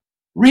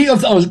 3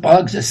 of those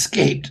bugs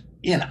escaped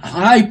in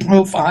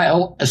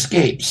high-profile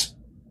escapes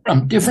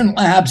from different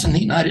labs in the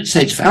United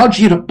States.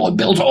 Fauci had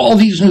built all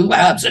these new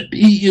labs at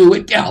BU,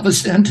 at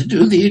Galveston to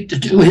do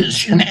his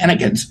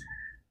shenanigans.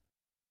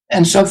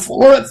 And so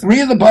 3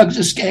 of the bugs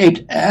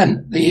escaped,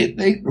 and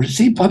they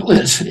received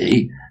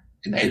publicity.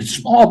 They had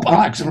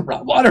smallpox and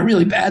a lot of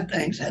really bad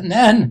things. And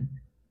then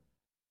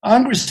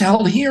Congress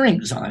held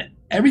hearings on it.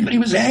 Everybody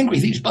was angry.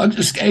 These bugs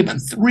escaped,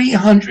 and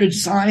 300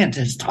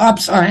 scientists, top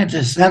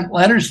scientists, sent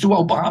letters to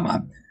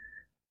Obama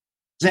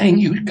saying,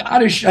 you've got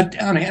to shut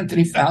down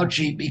Anthony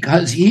Fauci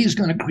because he's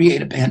going to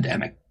create a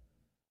pandemic.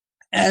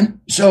 And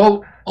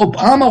so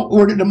Obama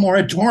ordered a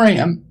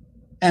moratorium.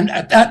 And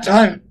at that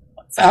time,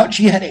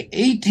 Fauci had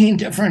 18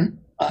 different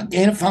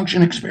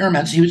gain-of-function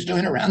experiments he was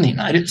doing around the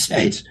United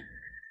States.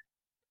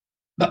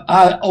 But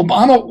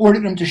Obama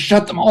ordered him to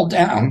shut them all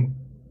down,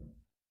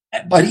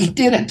 but he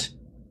didn't.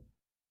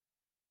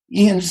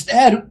 He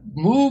instead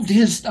moved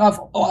his stuff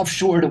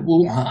offshore to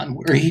Wuhan,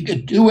 where he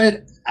could do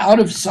it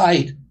out of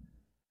sight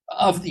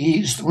of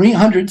these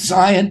 300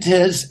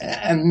 scientists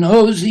and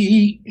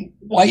nosy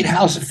White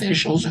House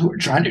officials who were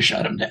trying to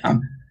shut him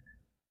down.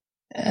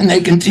 And they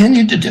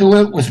continued to do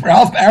it with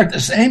Ralph Baric, the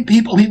same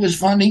people he was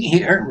funding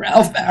here,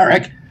 Ralph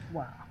Baric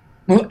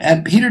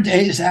and Peter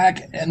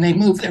Daszak, and they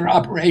moved their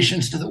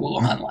operations to the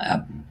Wuhan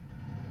lab.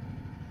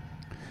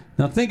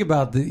 Now think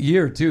about the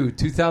year, too.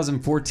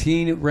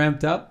 2014, it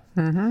ramped up.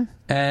 Mm-hmm.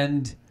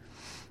 And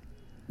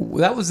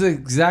that was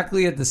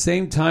exactly at the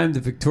same time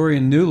that Victoria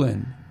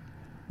Nuland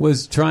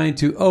was trying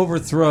to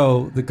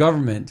overthrow the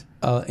government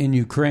in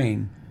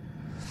Ukraine.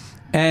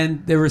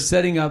 And they were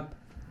setting up,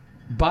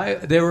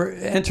 they were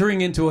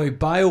entering into a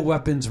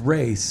bioweapons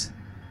race.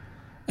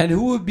 And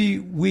who would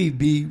we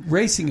be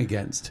racing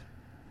against?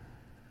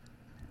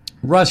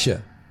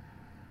 Russia.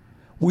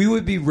 We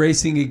would be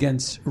racing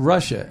against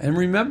Russia. And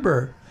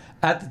remember,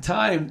 at the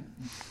time,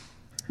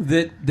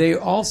 that they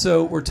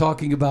also were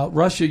talking about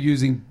Russia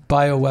using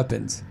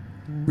bioweapons.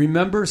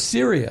 Remember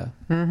Syria?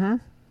 Mm-hmm.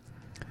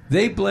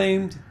 They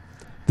blamed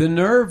the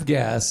nerve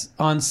gas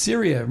on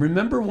Syria.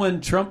 Remember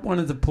when Trump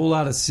wanted to pull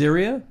out of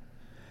Syria?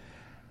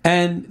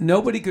 And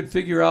nobody could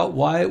figure out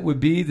why it would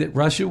be that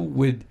Russia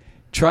would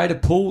try to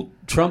pull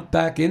Trump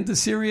back into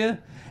Syria.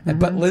 Mm-hmm.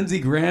 But Lindsey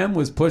Graham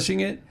was pushing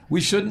it.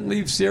 We shouldn't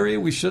leave Syria.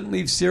 We shouldn't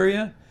leave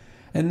Syria.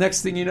 And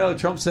next thing you know,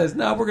 Trump says,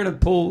 no, we're going to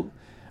pull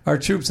our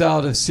troops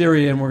out of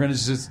Syria and we're going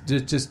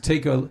to just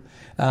take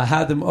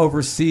have them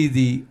oversee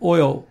the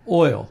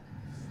oil.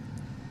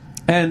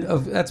 And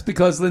that's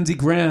because Lindsey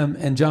Graham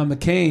and John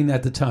McCain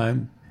at the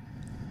time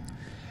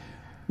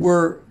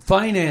were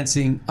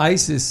financing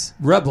ISIS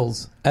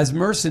rebels as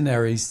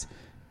mercenaries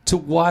to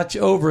watch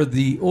over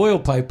the oil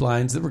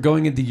pipelines that were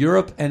going into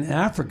Europe and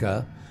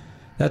Africa.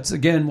 That's,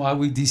 again, why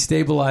we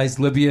destabilized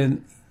Libya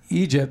and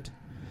Egypt.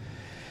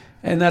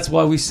 And that's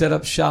why we set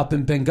up shop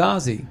in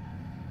Benghazi.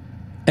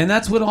 And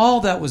that's what all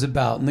that was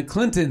about. And the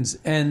Clintons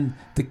and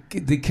the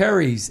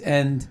Kerrys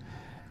and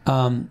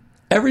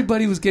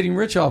everybody was getting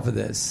rich off of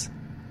this.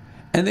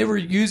 And they were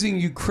using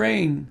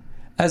Ukraine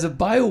as a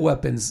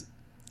bioweapons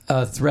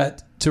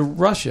threat to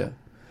Russia.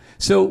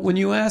 So when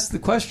you ask the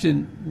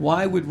question,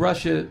 why would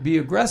Russia be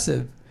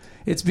aggressive?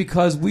 It's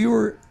because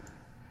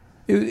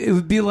it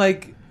would be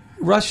like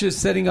Russia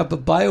setting up a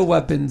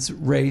bioweapons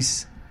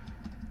race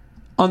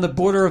on the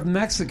border of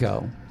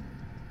Mexico.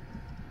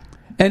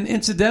 And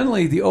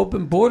incidentally, the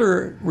open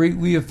border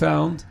we have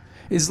found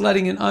is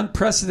letting an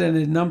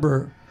unprecedented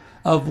number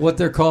of what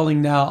they're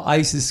calling now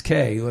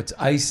ISIS-K. It's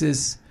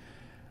ISIS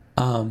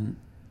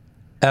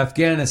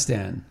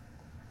Afghanistan.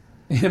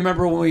 You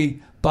remember when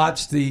we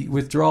botched the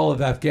withdrawal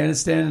of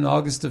Afghanistan in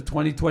August of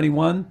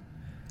 2021?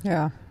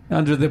 Yeah.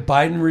 Under the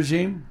Biden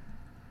regime?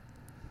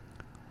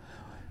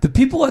 The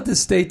people at the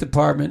State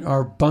Department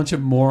are a bunch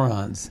of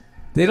morons.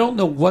 They don't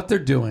know what they're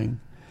doing.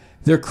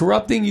 They're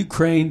corrupting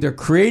Ukraine. They're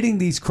creating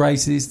these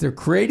crises. They're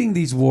creating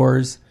these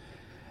wars.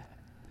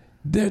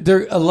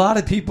 A lot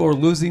of people are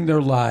losing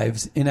their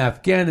lives in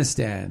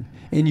Afghanistan,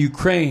 in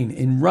Ukraine,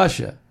 in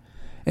Russia,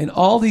 and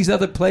all these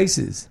other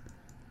places.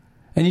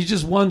 And you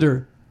just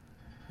wonder,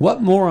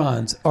 what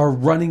morons are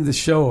running the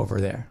show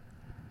over there?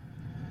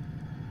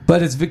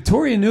 But it's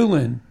Victoria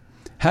Nuland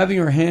having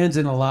her hands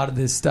in a lot of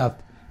this stuff.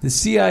 The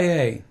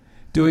CIA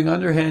doing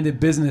underhanded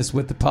business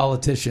with the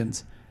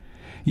politicians.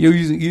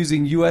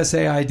 Using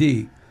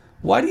USAID.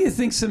 Why do you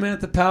think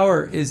Samantha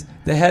Power is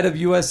the head of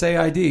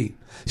USAID?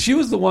 She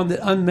was the one that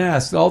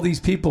unmasked all these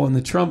people in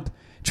the Trump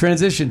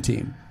transition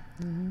team,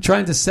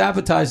 trying to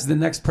sabotage the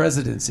next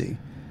presidency.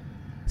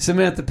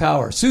 Samantha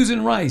Power.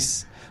 Susan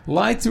Rice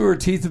lied through her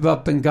teeth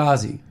about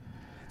Benghazi.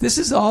 This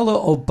is all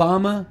an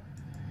Obama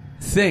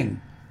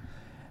thing.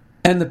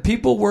 And the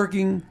people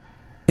working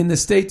in the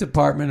State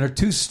Department are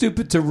too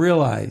stupid to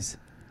realize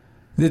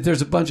that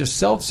there's a bunch of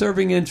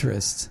self-serving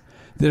interests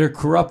that are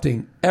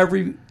corrupting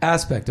every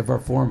aspect of our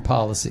foreign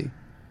policy.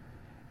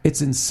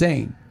 It's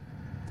insane.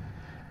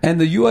 And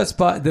the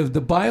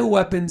the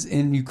bioweapons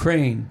in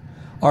Ukraine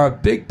are a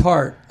big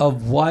part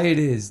of why it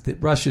is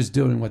that Russia's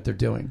doing what they're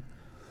doing.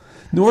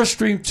 Nord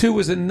Stream 2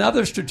 is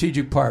another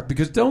strategic part,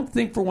 because don't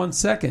think for 1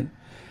 second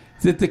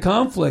that the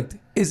conflict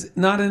is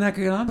not an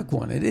economic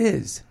one. It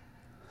is.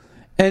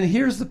 And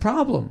here's the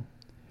problem.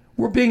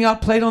 We're being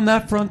outplayed on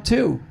that front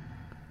too,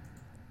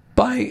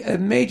 by a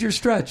major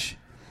stretch.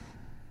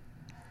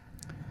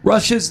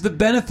 Russia's the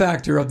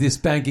benefactor of this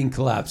banking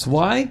collapse.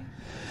 Why?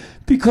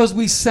 Because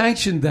we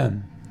sanctioned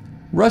them.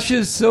 Russia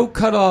is so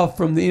cut off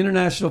from the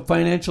international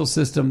financial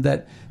system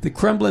that the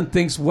Kremlin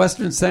thinks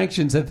Western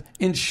sanctions have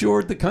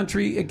insured the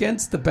country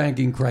against the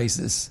banking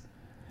crisis.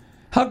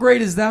 How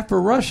great is that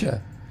for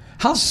Russia?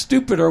 How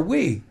stupid are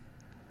we?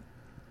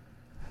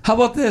 How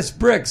about this?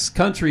 BRICS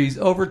countries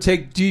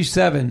overtake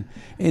G7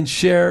 in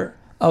share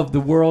of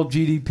the world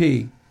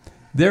GDP.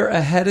 They're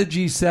ahead of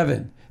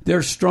G7.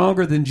 They're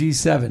stronger than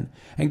G7.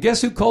 And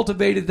guess who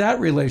cultivated that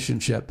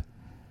relationship?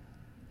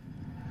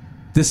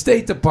 The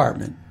State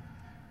Department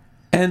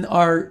and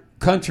our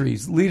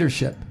country's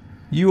leadership,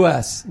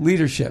 U.S.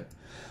 leadership.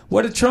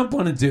 What did Trump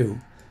want to do?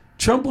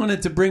 Trump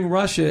wanted to bring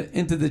Russia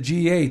into the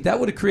G8. That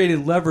would have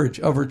created leverage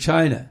over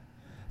China.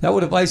 That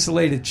would have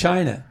isolated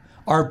China,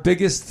 our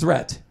biggest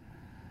threat.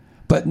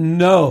 But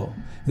no,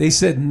 they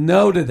said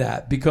no to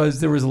that, because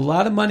there was a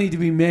lot of money to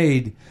be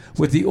made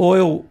with the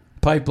oil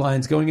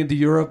pipelines going into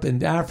Europe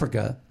and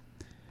Africa.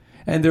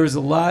 And there was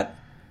a lot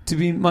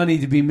money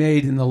to be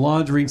made in the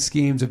laundering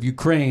schemes of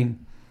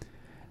Ukraine.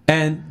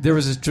 And there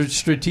was a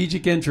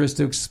strategic interest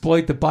to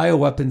exploit the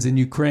bioweapons in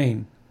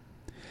Ukraine.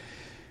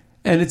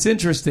 And it's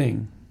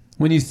interesting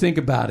when you think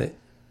about it,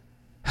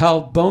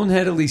 how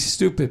boneheadedly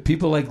stupid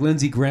people like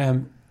Lindsey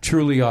Graham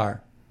truly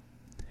are.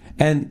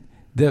 And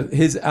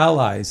his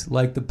allies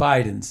like the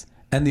Bidens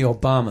and the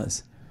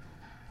Obamas.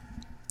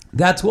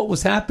 That's what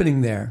was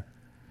happening there.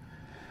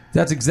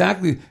 That's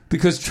exactly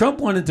because Trump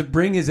wanted to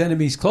bring his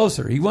enemies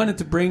closer. He wanted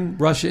to bring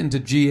Russia into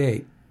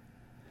G8.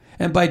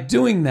 And by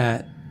doing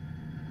that,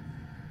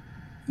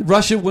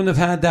 Russia wouldn't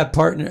have had that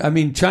partner. I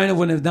mean, China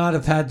would have not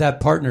have had that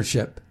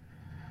partnership.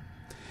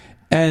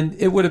 And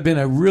it would have been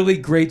a really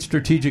great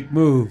strategic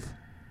move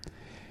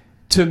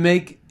to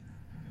make,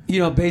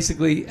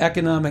 basically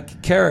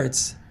economic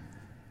carrots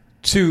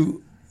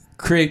to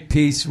create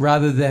peace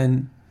rather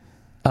than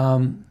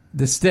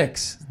the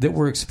sticks that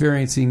we're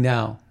experiencing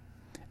now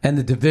and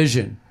the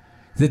division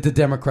that the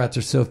Democrats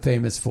are so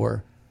famous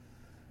for.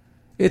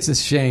 It's a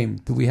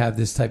shame that we have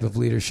this type of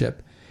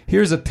leadership.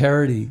 Here's a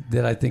parody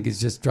that I think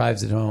just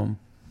drives it home.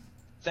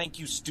 Thank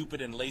you,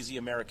 stupid and lazy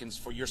Americans,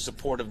 for your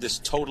support of this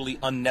totally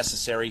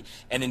unnecessary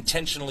and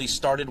intentionally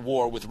started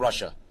war with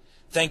Russia.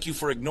 Thank you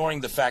for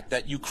ignoring the fact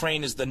that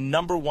Ukraine is the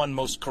 #1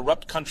 most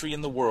corrupt country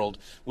in the world,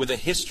 with a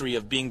history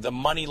of being the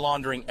money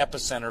laundering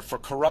epicenter for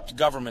corrupt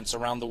governments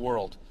around the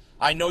world.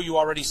 I know you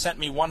already sent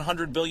me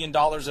 $100 billion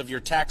of your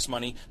tax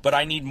money, but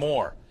I need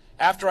more.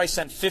 After I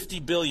sent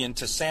 $50 billion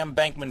to Sam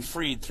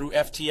Bankman-Fried through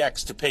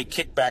FTX to pay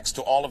kickbacks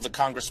to all of the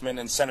congressmen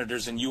and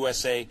senators in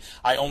USA,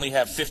 I only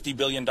have $50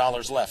 billion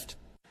left.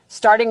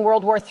 Starting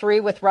World War III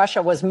with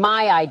Russia was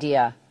my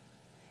idea.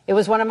 It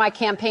was one of my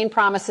campaign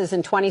promises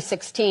in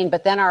 2016,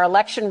 but then our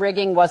election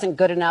rigging wasn't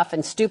good enough,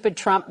 and stupid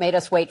Trump made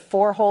us wait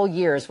 4 whole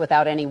years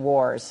without any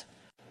wars.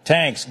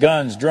 Tanks,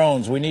 guns,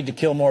 drones. We need to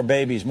kill more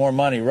babies, more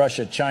money.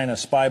 Russia, China,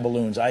 spy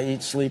balloons. I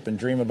eat, sleep, and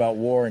dream about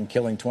war and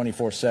killing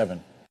 24/7.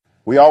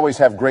 We always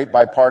have great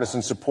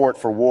bipartisan support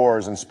for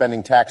wars and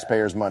spending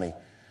taxpayers' money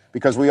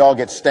because we all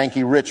get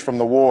stanky rich from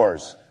the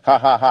wars. Ha,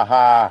 ha, ha,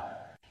 ha.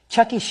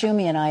 Chucky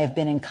Schumy and I have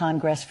been in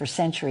Congress for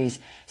centuries,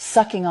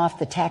 sucking off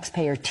the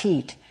taxpayer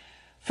teat.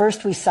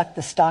 First, we sucked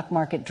the stock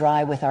market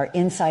dry with our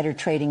insider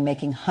trading,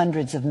 making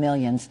hundreds of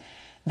millions.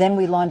 Then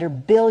we launder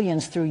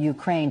billions through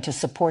Ukraine to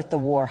support the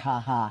war,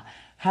 ha-ha.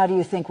 How do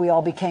you think we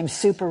all became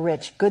super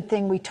rich? Good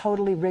thing we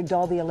totally rigged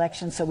all the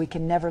elections so we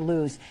can never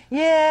lose.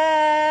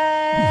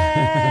 Yeah!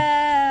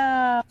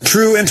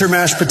 True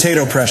intermashed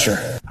potato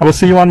pressure. I will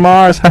see you on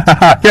Mars.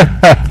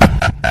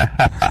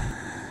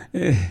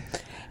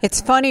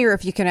 It's funnier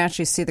if you can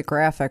actually see the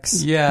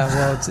graphics. Yeah,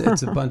 well,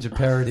 it's a bunch of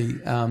parody.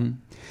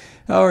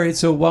 All right,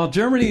 so while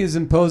Germany is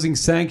imposing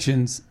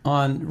sanctions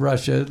on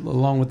Russia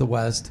along with the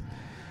West,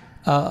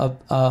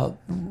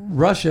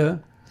 Russia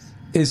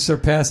is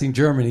surpassing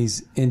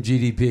Germany's in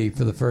GDP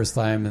for the first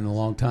time in a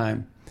long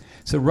time.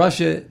 So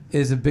Russia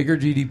is a bigger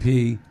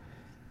GDP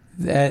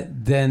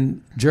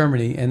than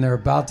Germany, and they're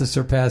about to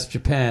surpass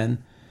Japan,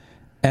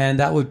 and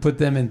that would put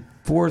them in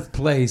 4th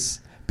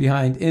place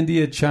behind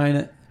India,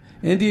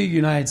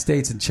 United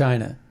States, and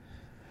China.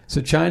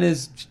 So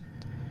China's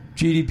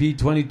GDP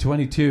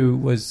 2022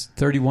 was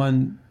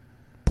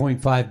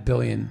 $31.5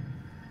 billion,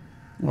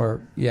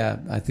 or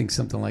I think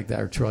something like that,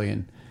 or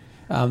trillion.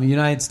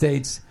 United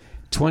States,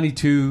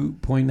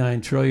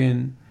 $22.9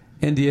 trillion,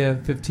 India,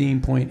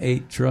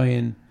 $15.8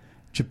 trillion,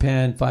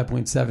 Japan,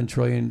 $5.7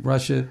 trillion,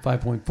 Russia,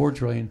 $5.4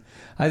 trillion.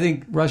 I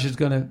think Russia's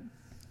going to,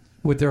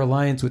 with their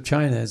alliance with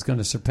China, is going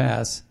to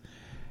surpass.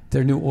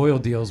 Their new oil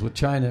deals with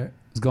China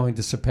is going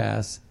to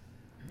surpass.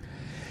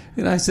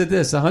 And I said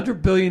this,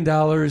 $100 billion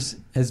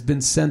has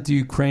been sent to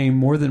Ukraine,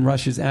 more than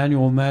Russia's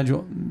annual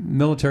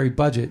military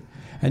budget,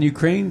 and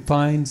Ukraine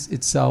finds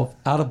itself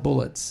out of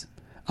bullets.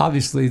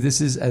 Obviously, this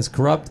is as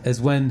corrupt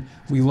as when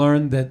we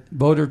learned that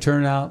voter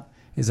turnout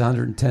is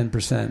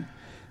 110%.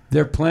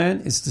 Their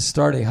plan is to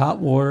start a hot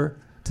war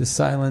to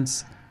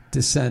silence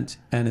dissent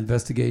and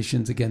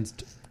investigations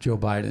against Joe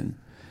Biden,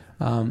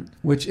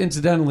 which,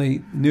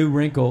 incidentally, new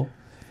wrinkle,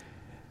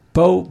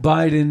 Beau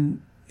Biden,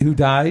 who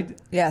died.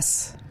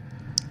 Yes.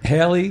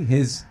 Haley,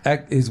 his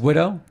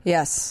widow.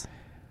 Yes.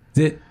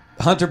 That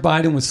Hunter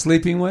Biden was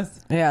sleeping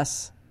with.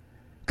 Yes.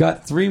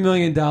 Got $3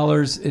 million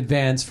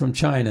advance from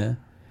China.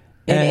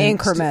 In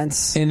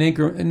increments.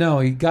 No,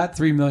 he got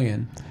 $3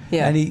 million.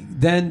 Yeah. And he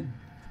then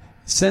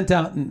sent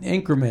out in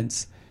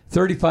increments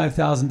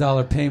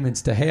 $35,000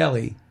 payments to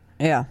Haley.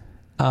 Yeah.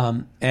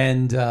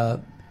 And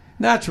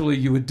naturally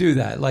you would do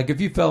that. Like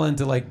if you fell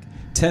into like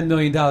 $10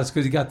 million, because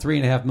he got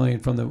 $3.5 million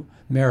from the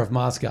mayor of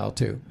Moscow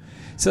too.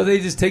 So they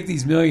just take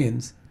these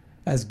millions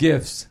as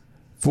gifts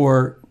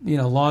for,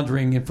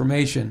 laundering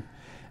information,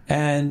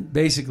 and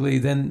basically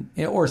then,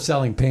 or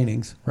selling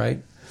paintings,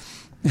 right,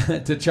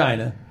 to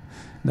China,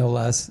 no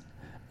less.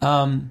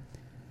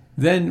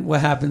 Then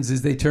what happens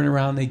is they turn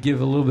around, they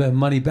give a little bit of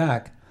money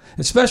back,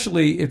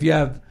 especially if you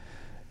have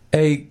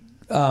a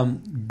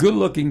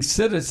good-looking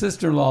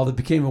sister-in-law that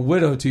became a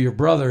widow to your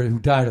brother who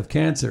died of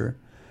cancer,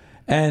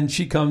 and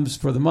she comes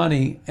for the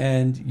money,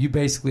 and you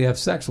basically have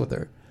sex with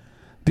her.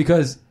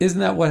 Because isn't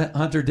that what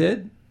Hunter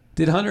did?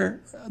 Did Hunter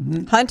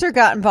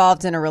got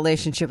involved in a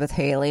relationship with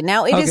Haley.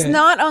 Now, it is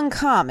not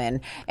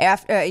uncommon.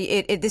 After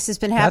this has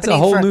been happening.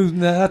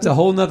 That's a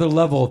whole nother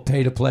level of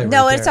pay to play.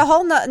 No, right it's there. a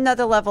whole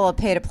another level of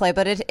pay to play.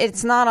 But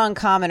it's not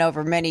uncommon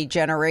over many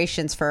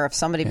generations for if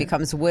somebody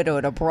becomes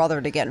widowed, a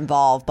brother to get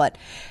involved. But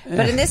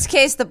in this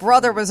case, the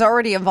brother was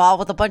already involved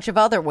with a bunch of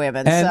other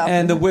women.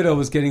 And the widow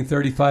was getting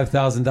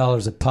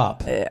 $35,000 a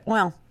pop.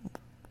 Well.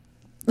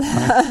 All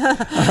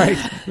right.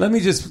 Let me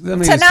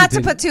not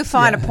to put too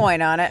fine a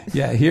point on it.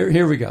 Yeah,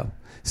 here we go.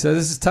 So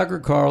this is Tucker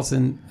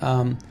Carlson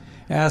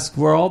asked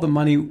where all the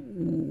money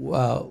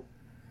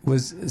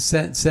was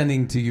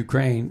sending to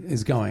Ukraine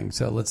is going.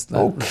 So let's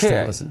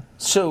listen.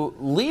 So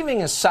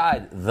leaving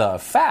aside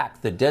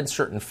the dead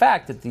certain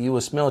fact that the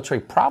U.S.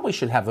 military probably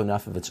should have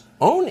enough of its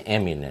own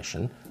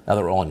ammunition, now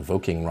they're all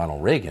invoking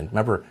Ronald Reagan.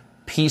 Remember,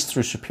 peace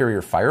through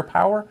superior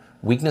firepower?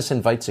 Weakness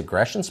invites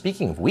aggression?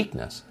 Speaking of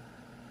weakness,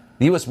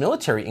 the U.S.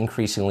 military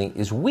increasingly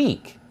is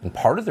weak. And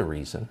part of the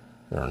reason,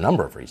 there are a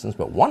number of reasons,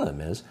 but one of them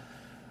is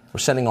we're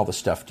sending all this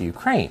stuff to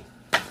Ukraine.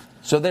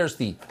 So there's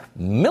the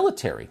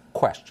military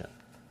question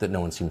that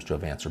no one seems to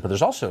have answered. But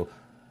there's also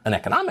an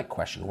economic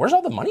question. Where's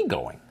all the money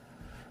going?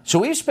 So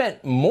we've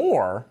spent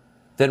more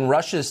than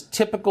Russia's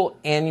typical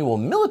annual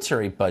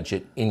military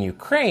budget in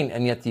Ukraine,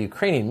 and yet the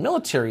Ukrainian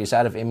military is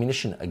out of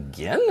ammunition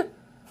again?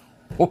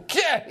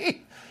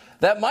 Okay.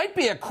 That might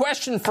be a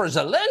question for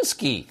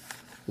Zelensky.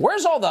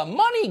 Where's all the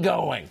money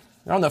going?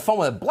 You're on the phone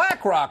with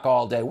BlackRock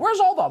all day. Where's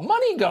all the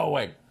money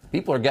going?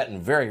 People are getting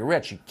very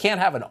rich. You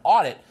can't have an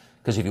audit,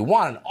 because if you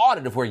want an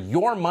audit of where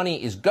your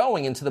money is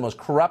going into the most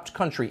corrupt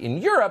country in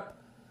Europe,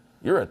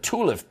 you're a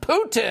tool of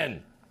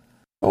Putin.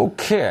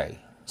 Okay.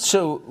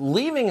 So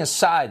leaving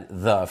aside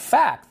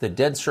the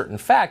dead certain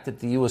fact that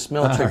the U.S.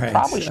 military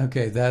probably should...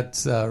 Okay,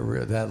 that's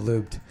that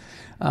looped.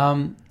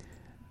 I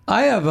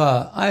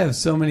have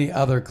so many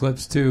other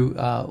clips, too.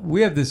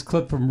 We have this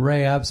clip from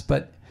Ray Epps,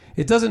 but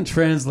it doesn't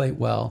translate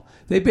well.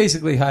 They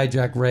basically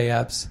hijack Ray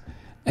Epps,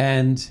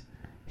 and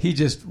he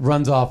just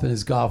runs off in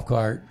his golf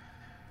cart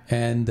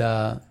and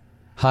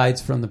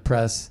hides from the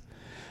press.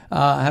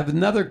 I have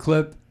another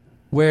clip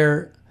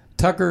where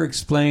Tucker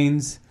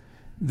explains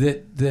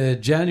that the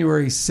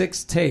January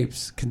 6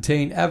 tapes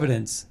contain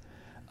evidence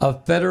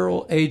of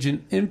federal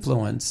agent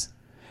influence.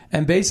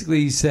 And basically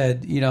he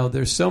said,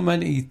 there's so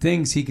many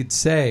things he could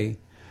say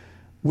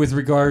with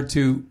regard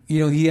to,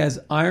 he has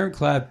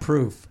ironclad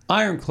proof,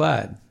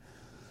 that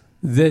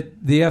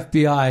the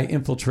FBI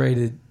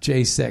infiltrated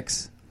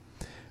J6.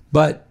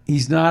 But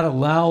he's not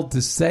allowed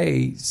to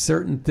say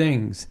certain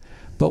things.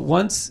 But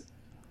once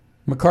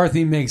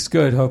McCarthy makes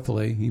good,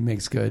 hopefully he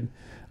makes good,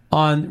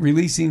 on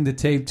releasing the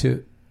tape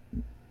to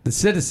the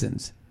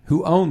citizens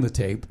who own the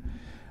tape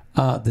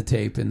and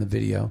the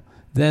video,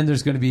 then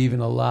there's going to be even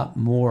a lot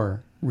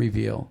more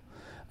reveal.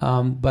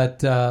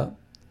 But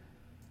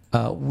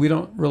we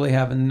don't really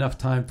have enough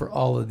time for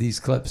all of these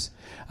clips.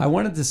 I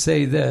wanted to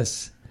say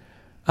this.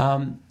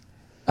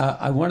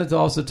 I wanted to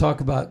also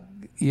talk about,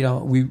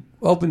 we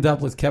opened up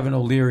with Kevin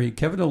O'Leary.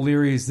 Kevin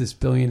O'Leary is this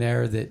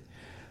billionaire that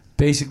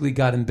basically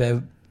got in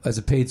bed as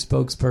a paid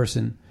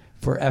spokesperson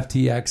for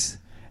FTX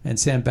and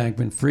Sam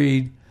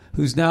Bankman-Fried,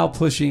 who's now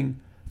pushing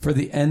for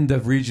the end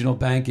of regional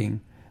banking.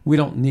 We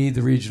don't need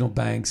the regional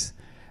banks.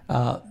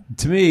 To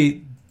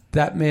me,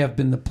 that may have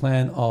been the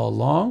plan all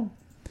along.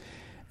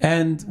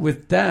 And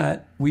with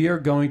that, we are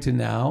going to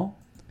now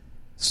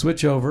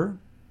switch over.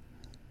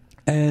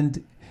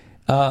 And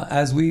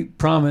as we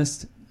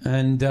promised,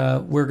 and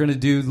we're going to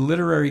do the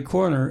Literary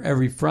Corner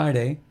every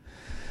Friday.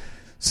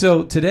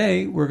 So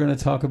today we're going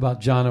to talk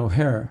about John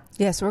O'Hara.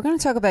 Yes, we're going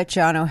to talk about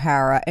John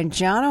O'Hara. And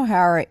John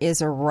O'Hara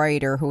is a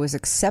writer who is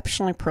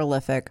exceptionally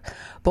prolific,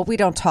 but we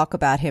don't talk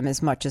about him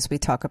as much as we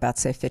talk about,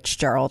 say,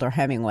 Fitzgerald or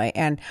Hemingway.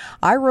 And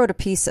I wrote a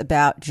piece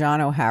about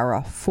John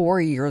O'Hara 4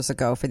 years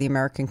ago for the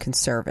American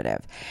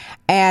Conservative.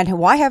 And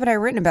why haven't I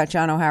written about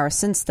John O'Hara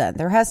since then?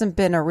 There hasn't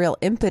been a real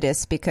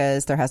impetus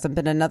because there hasn't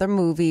been another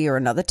movie or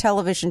another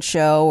television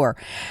show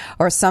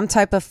or some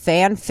type of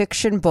fan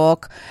fiction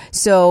book.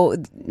 So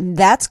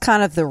that's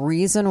kind of the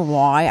reason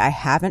why I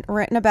haven't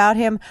written about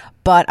him.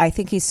 But I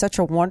think he's such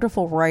a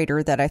wonderful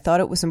writer that I thought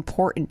it was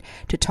important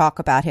to talk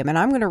about him. And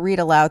I'm going to read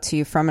aloud to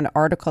you from an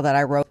article that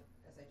I wrote,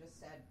 as I just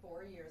said,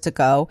 4 years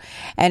ago.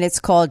 And it's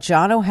called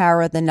John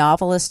O'Hara, the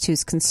Novelist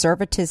Whose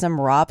Conservatism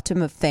Robbed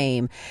Him of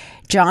Fame.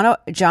 John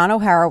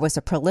O'Hara was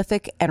a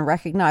prolific and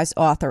recognized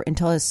author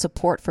until his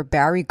support for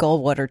Barry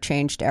Goldwater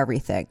changed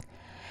everything.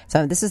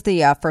 So this is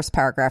the first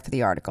paragraph of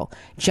the article.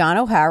 John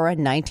O'Hara,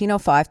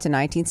 1905 to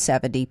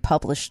 1970,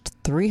 published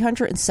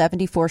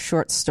 374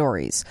 short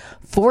stories,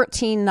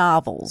 14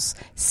 novels,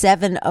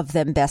 7 of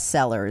them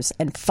bestsellers,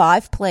 and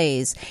 5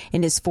 plays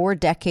in his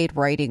 4-decade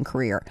writing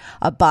career.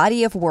 A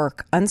body of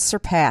work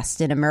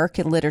unsurpassed in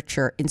American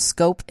literature in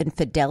scope and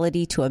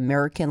fidelity to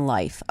American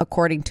life,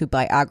 according to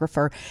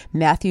biographer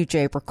Matthew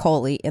J.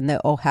 Broccoli in The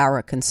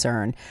O'Hara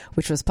Concern,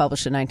 which was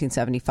published in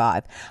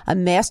 1975. A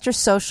master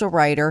social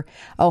writer,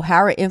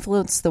 O'Hara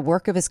influenced the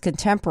work of his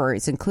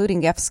contemporaries,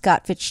 including F.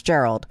 Scott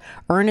Fitzgerald,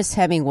 Ernest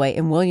Hemingway,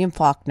 and William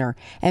Faulkner,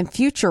 and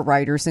future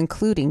writers,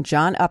 including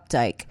John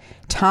Updike,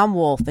 Tom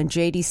Wolfe, and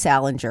J.D.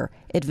 Salinger,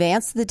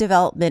 advanced the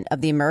development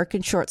of the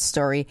American short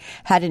story,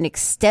 had an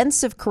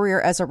extensive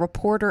career as a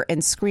reporter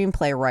and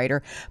screenplay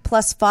writer,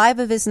 plus 5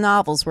 of his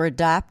novels were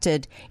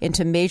adapted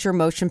into major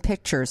motion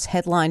pictures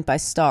headlined by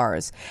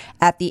stars.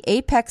 At the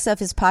apex of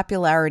his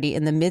popularity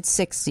in the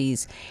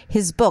mid-60s,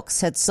 his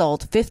books had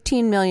sold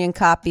 15 million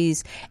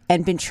copies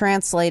and been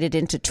translated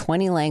into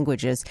 20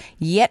 languages.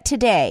 Yet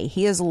today,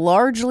 he is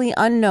largely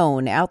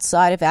unknown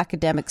outside of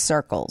academic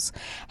circles.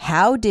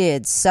 How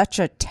did such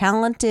a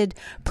talented,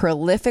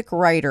 prolific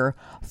writer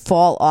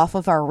fall off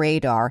of our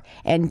radar?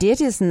 And did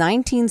his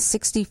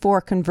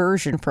 1964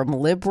 conversion from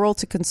liberal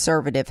to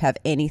conservative have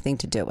anything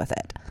to do with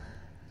it?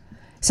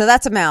 So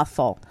that's a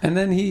mouthful. And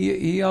then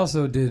he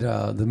also did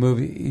the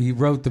movie. He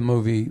wrote the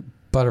movie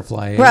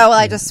Butterfly. Well,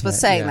 I just was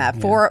saying that.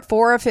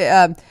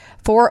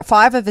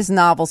 5 of his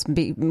novels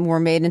were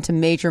made into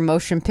major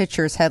motion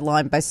pictures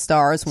headlined by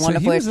stars. One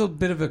of he which was a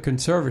bit of a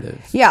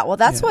conservative. Yeah, well,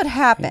 that's what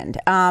happened.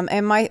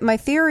 And my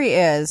theory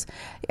is,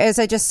 as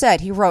I just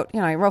said, he wrote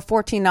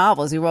 14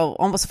 novels. He wrote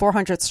almost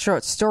 400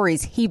 short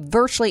stories. He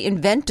virtually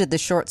invented the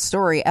short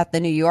story at the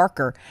New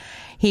Yorker.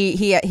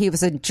 He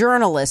was a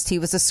journalist. He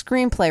was a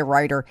screenplay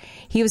writer.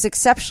 He was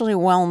exceptionally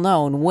well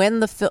known.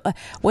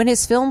 When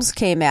his films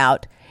came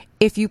out,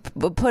 if you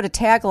put a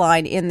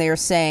tagline in there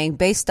saying,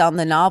 based on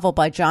the novel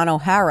by John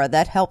O'Hara,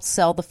 that helped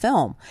sell the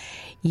film.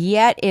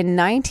 Yet in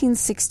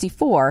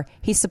 1964,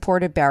 he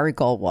supported Barry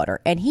Goldwater.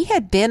 And he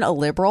had been a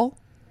liberal,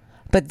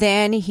 but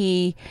then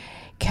he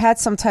had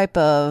some type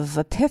of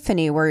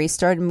epiphany where he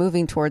started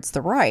moving towards the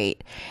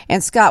right.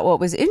 And Scott, what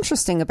was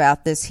interesting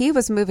about this, he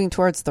was moving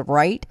towards the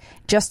right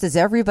just as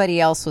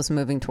everybody else was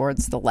moving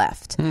towards the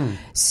left.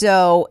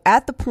 So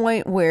at the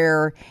point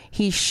where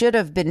he should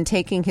have been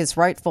taking his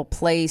rightful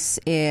place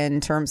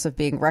in terms of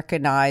being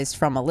recognized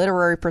from a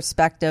literary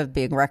perspective,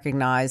 being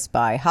recognized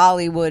by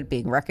Hollywood,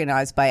 being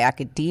recognized by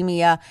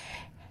academia,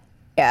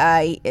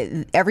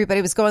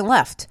 everybody was going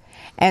left.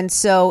 And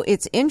so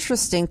it's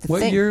interesting to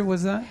think. What year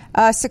was that?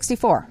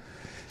 64.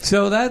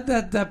 So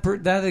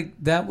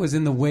that was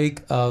in the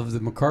wake of the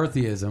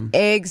McCarthyism.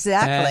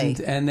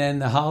 Exactly. And then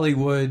the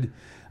Hollywood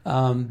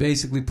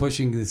basically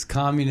pushing this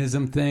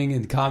communism thing,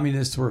 and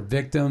communists were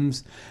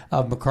victims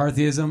of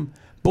McCarthyism.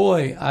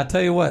 Boy, I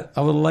tell you what,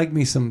 I would like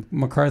me some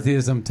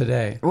McCarthyism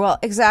today. Well,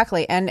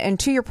 exactly. And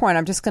to your point,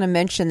 I'm just going to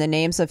mention the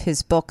names of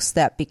his books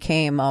that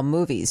became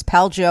movies.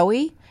 Pal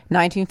Joey,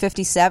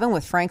 1957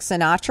 with Frank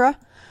Sinatra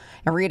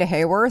and Rita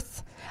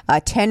Hayworth.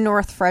 10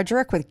 North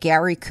Frederick with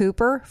Gary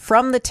Cooper.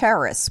 From the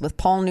Terrace with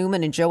Paul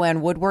Newman and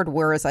Joanne Woodward,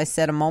 where, as I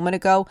said a moment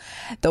ago,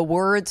 the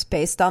words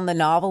based on the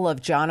novel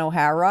of John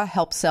O'Hara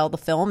helped sell the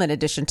film in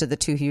addition to the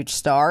 2 huge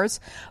stars.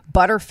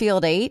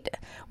 Butterfield 8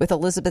 with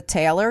Elizabeth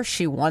Taylor.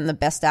 She won the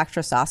Best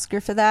Actress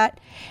Oscar for that.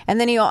 And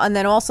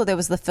then also there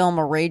was the film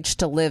A Rage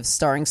to Live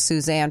starring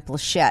Suzanne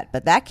Pleshette.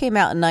 But that came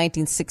out in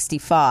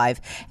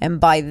 1965, and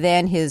by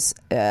then his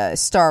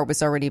star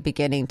was already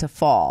beginning to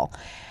fall.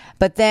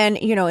 But then,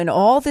 in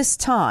all this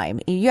time,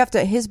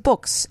 his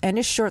books and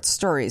his short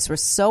stories were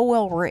so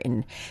well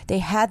written. They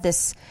had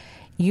this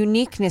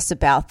uniqueness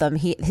about them.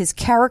 His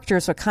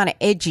characters were kind of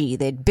edgy.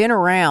 They'd been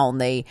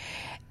around.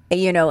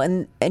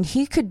 And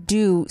he could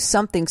do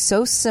something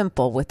so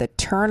simple with a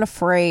turn of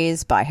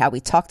phrase, by how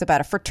he talked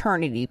about a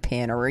fraternity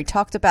pin, or he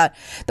talked about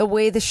the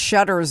way the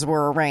shutters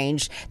were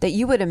arranged, that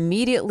you would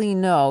immediately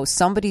know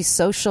somebody's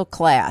social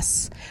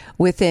class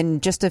within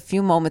just a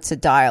few moments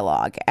of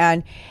dialogue.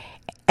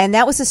 And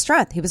that was his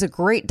strength. He was a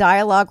great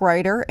dialogue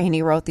writer, and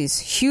he wrote these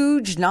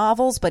huge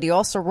novels, but he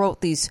also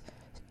wrote these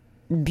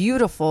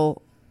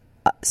beautiful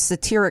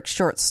satiric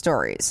short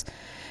stories.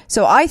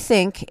 So I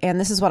think, and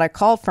this is what I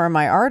called for in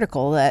my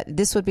article, that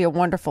this would be a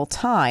wonderful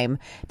time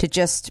to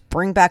just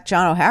bring back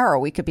John O'Hara.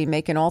 We could be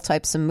making all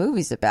types of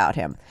movies about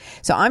him.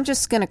 So I'm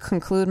just going to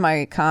conclude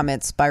my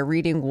comments by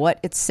reading what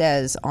it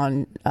says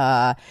on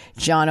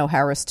John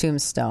O'Hara's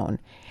tombstone.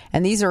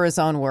 And these are his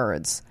own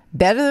words.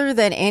 Better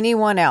than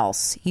anyone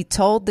else, he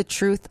told the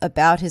truth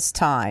about his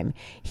time.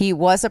 He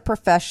was a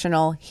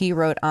professional. He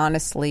wrote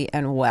honestly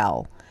and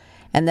well.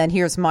 And then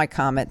here's my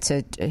comment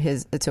to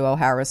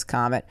O'Hara's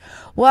comment.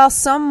 While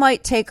some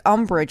might take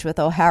umbrage with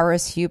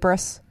O'Hara's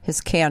hubris,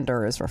 his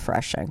candor is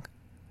refreshing.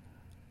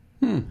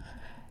 What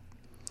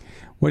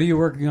are you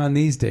working on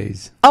these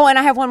days? Oh, and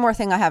I have one more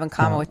thing I have in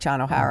common with John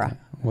O'Hara. Okay.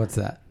 What's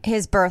that?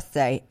 His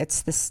birthday.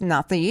 It's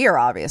not the year,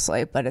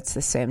 obviously, but it's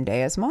the same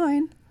day as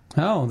mine.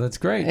 Oh, that's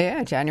great.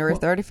 Yeah, January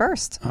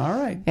 31st. All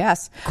right.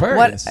 Yes.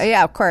 Aquarius.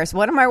 Yeah, of course.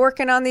 What am I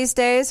working on these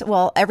days?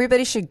 Well,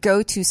 everybody should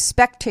go to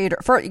Spectator.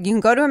 You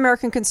can go to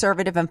American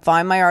Conservative and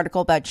find my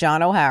article about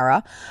John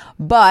O'Hara,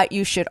 but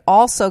you should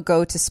also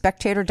go to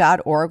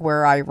spectator.org,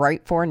 where I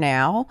write for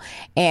now,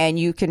 and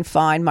you can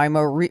find my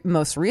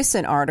most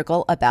recent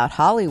article about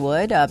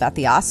Hollywood, about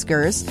the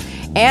Oscars.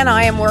 And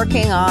I am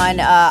working on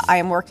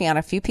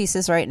a few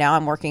pieces right now.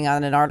 I'm working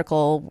on an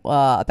article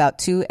about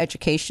 2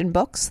 education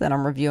books that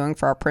I'm reviewing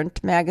for our print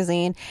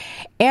magazine,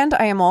 and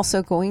I am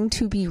also going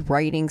to be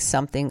writing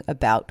something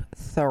about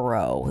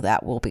Thoreau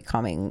that will be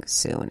coming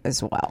soon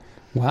as well.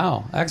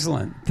 Wow,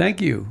 excellent.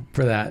 Thank you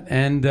for that.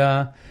 And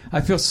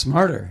I feel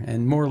smarter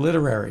and more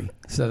literary,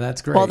 so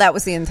that's great. Well, that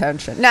was the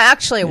intention. No,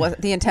 actually,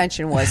 the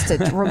intention was to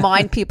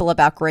remind people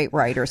about great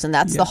writers, and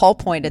that's the whole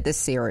point of this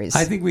series.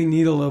 I think we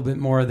need a little bit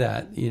more of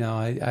that.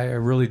 I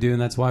really do,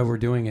 and that's why we're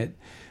doing it.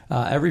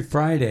 Every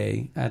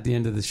Friday at the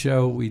end of the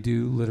show, we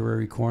do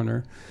Literary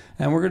Corner,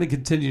 and we're going to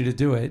continue to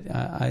do it.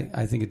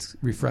 I think it's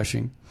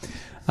refreshing.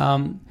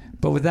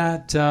 But with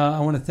that, I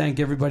want to thank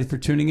everybody for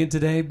tuning in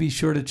today. Be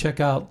sure to check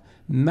out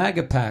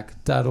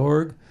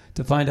magapack.org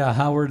to find out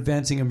how we're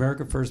advancing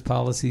America First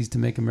policies to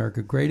make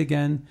America great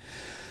again.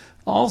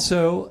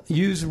 Also,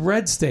 use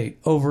Red State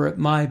over at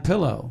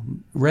MyPillow,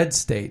 Red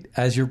State,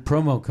 as your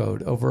promo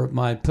code over at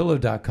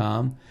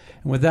mypillow.com.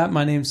 And with that,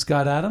 my name's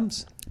Scott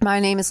Adams. My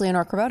name is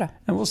Leonore Kubota.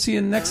 And we'll see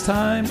you next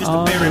time Just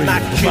to bury my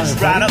kids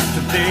right up to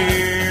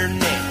there.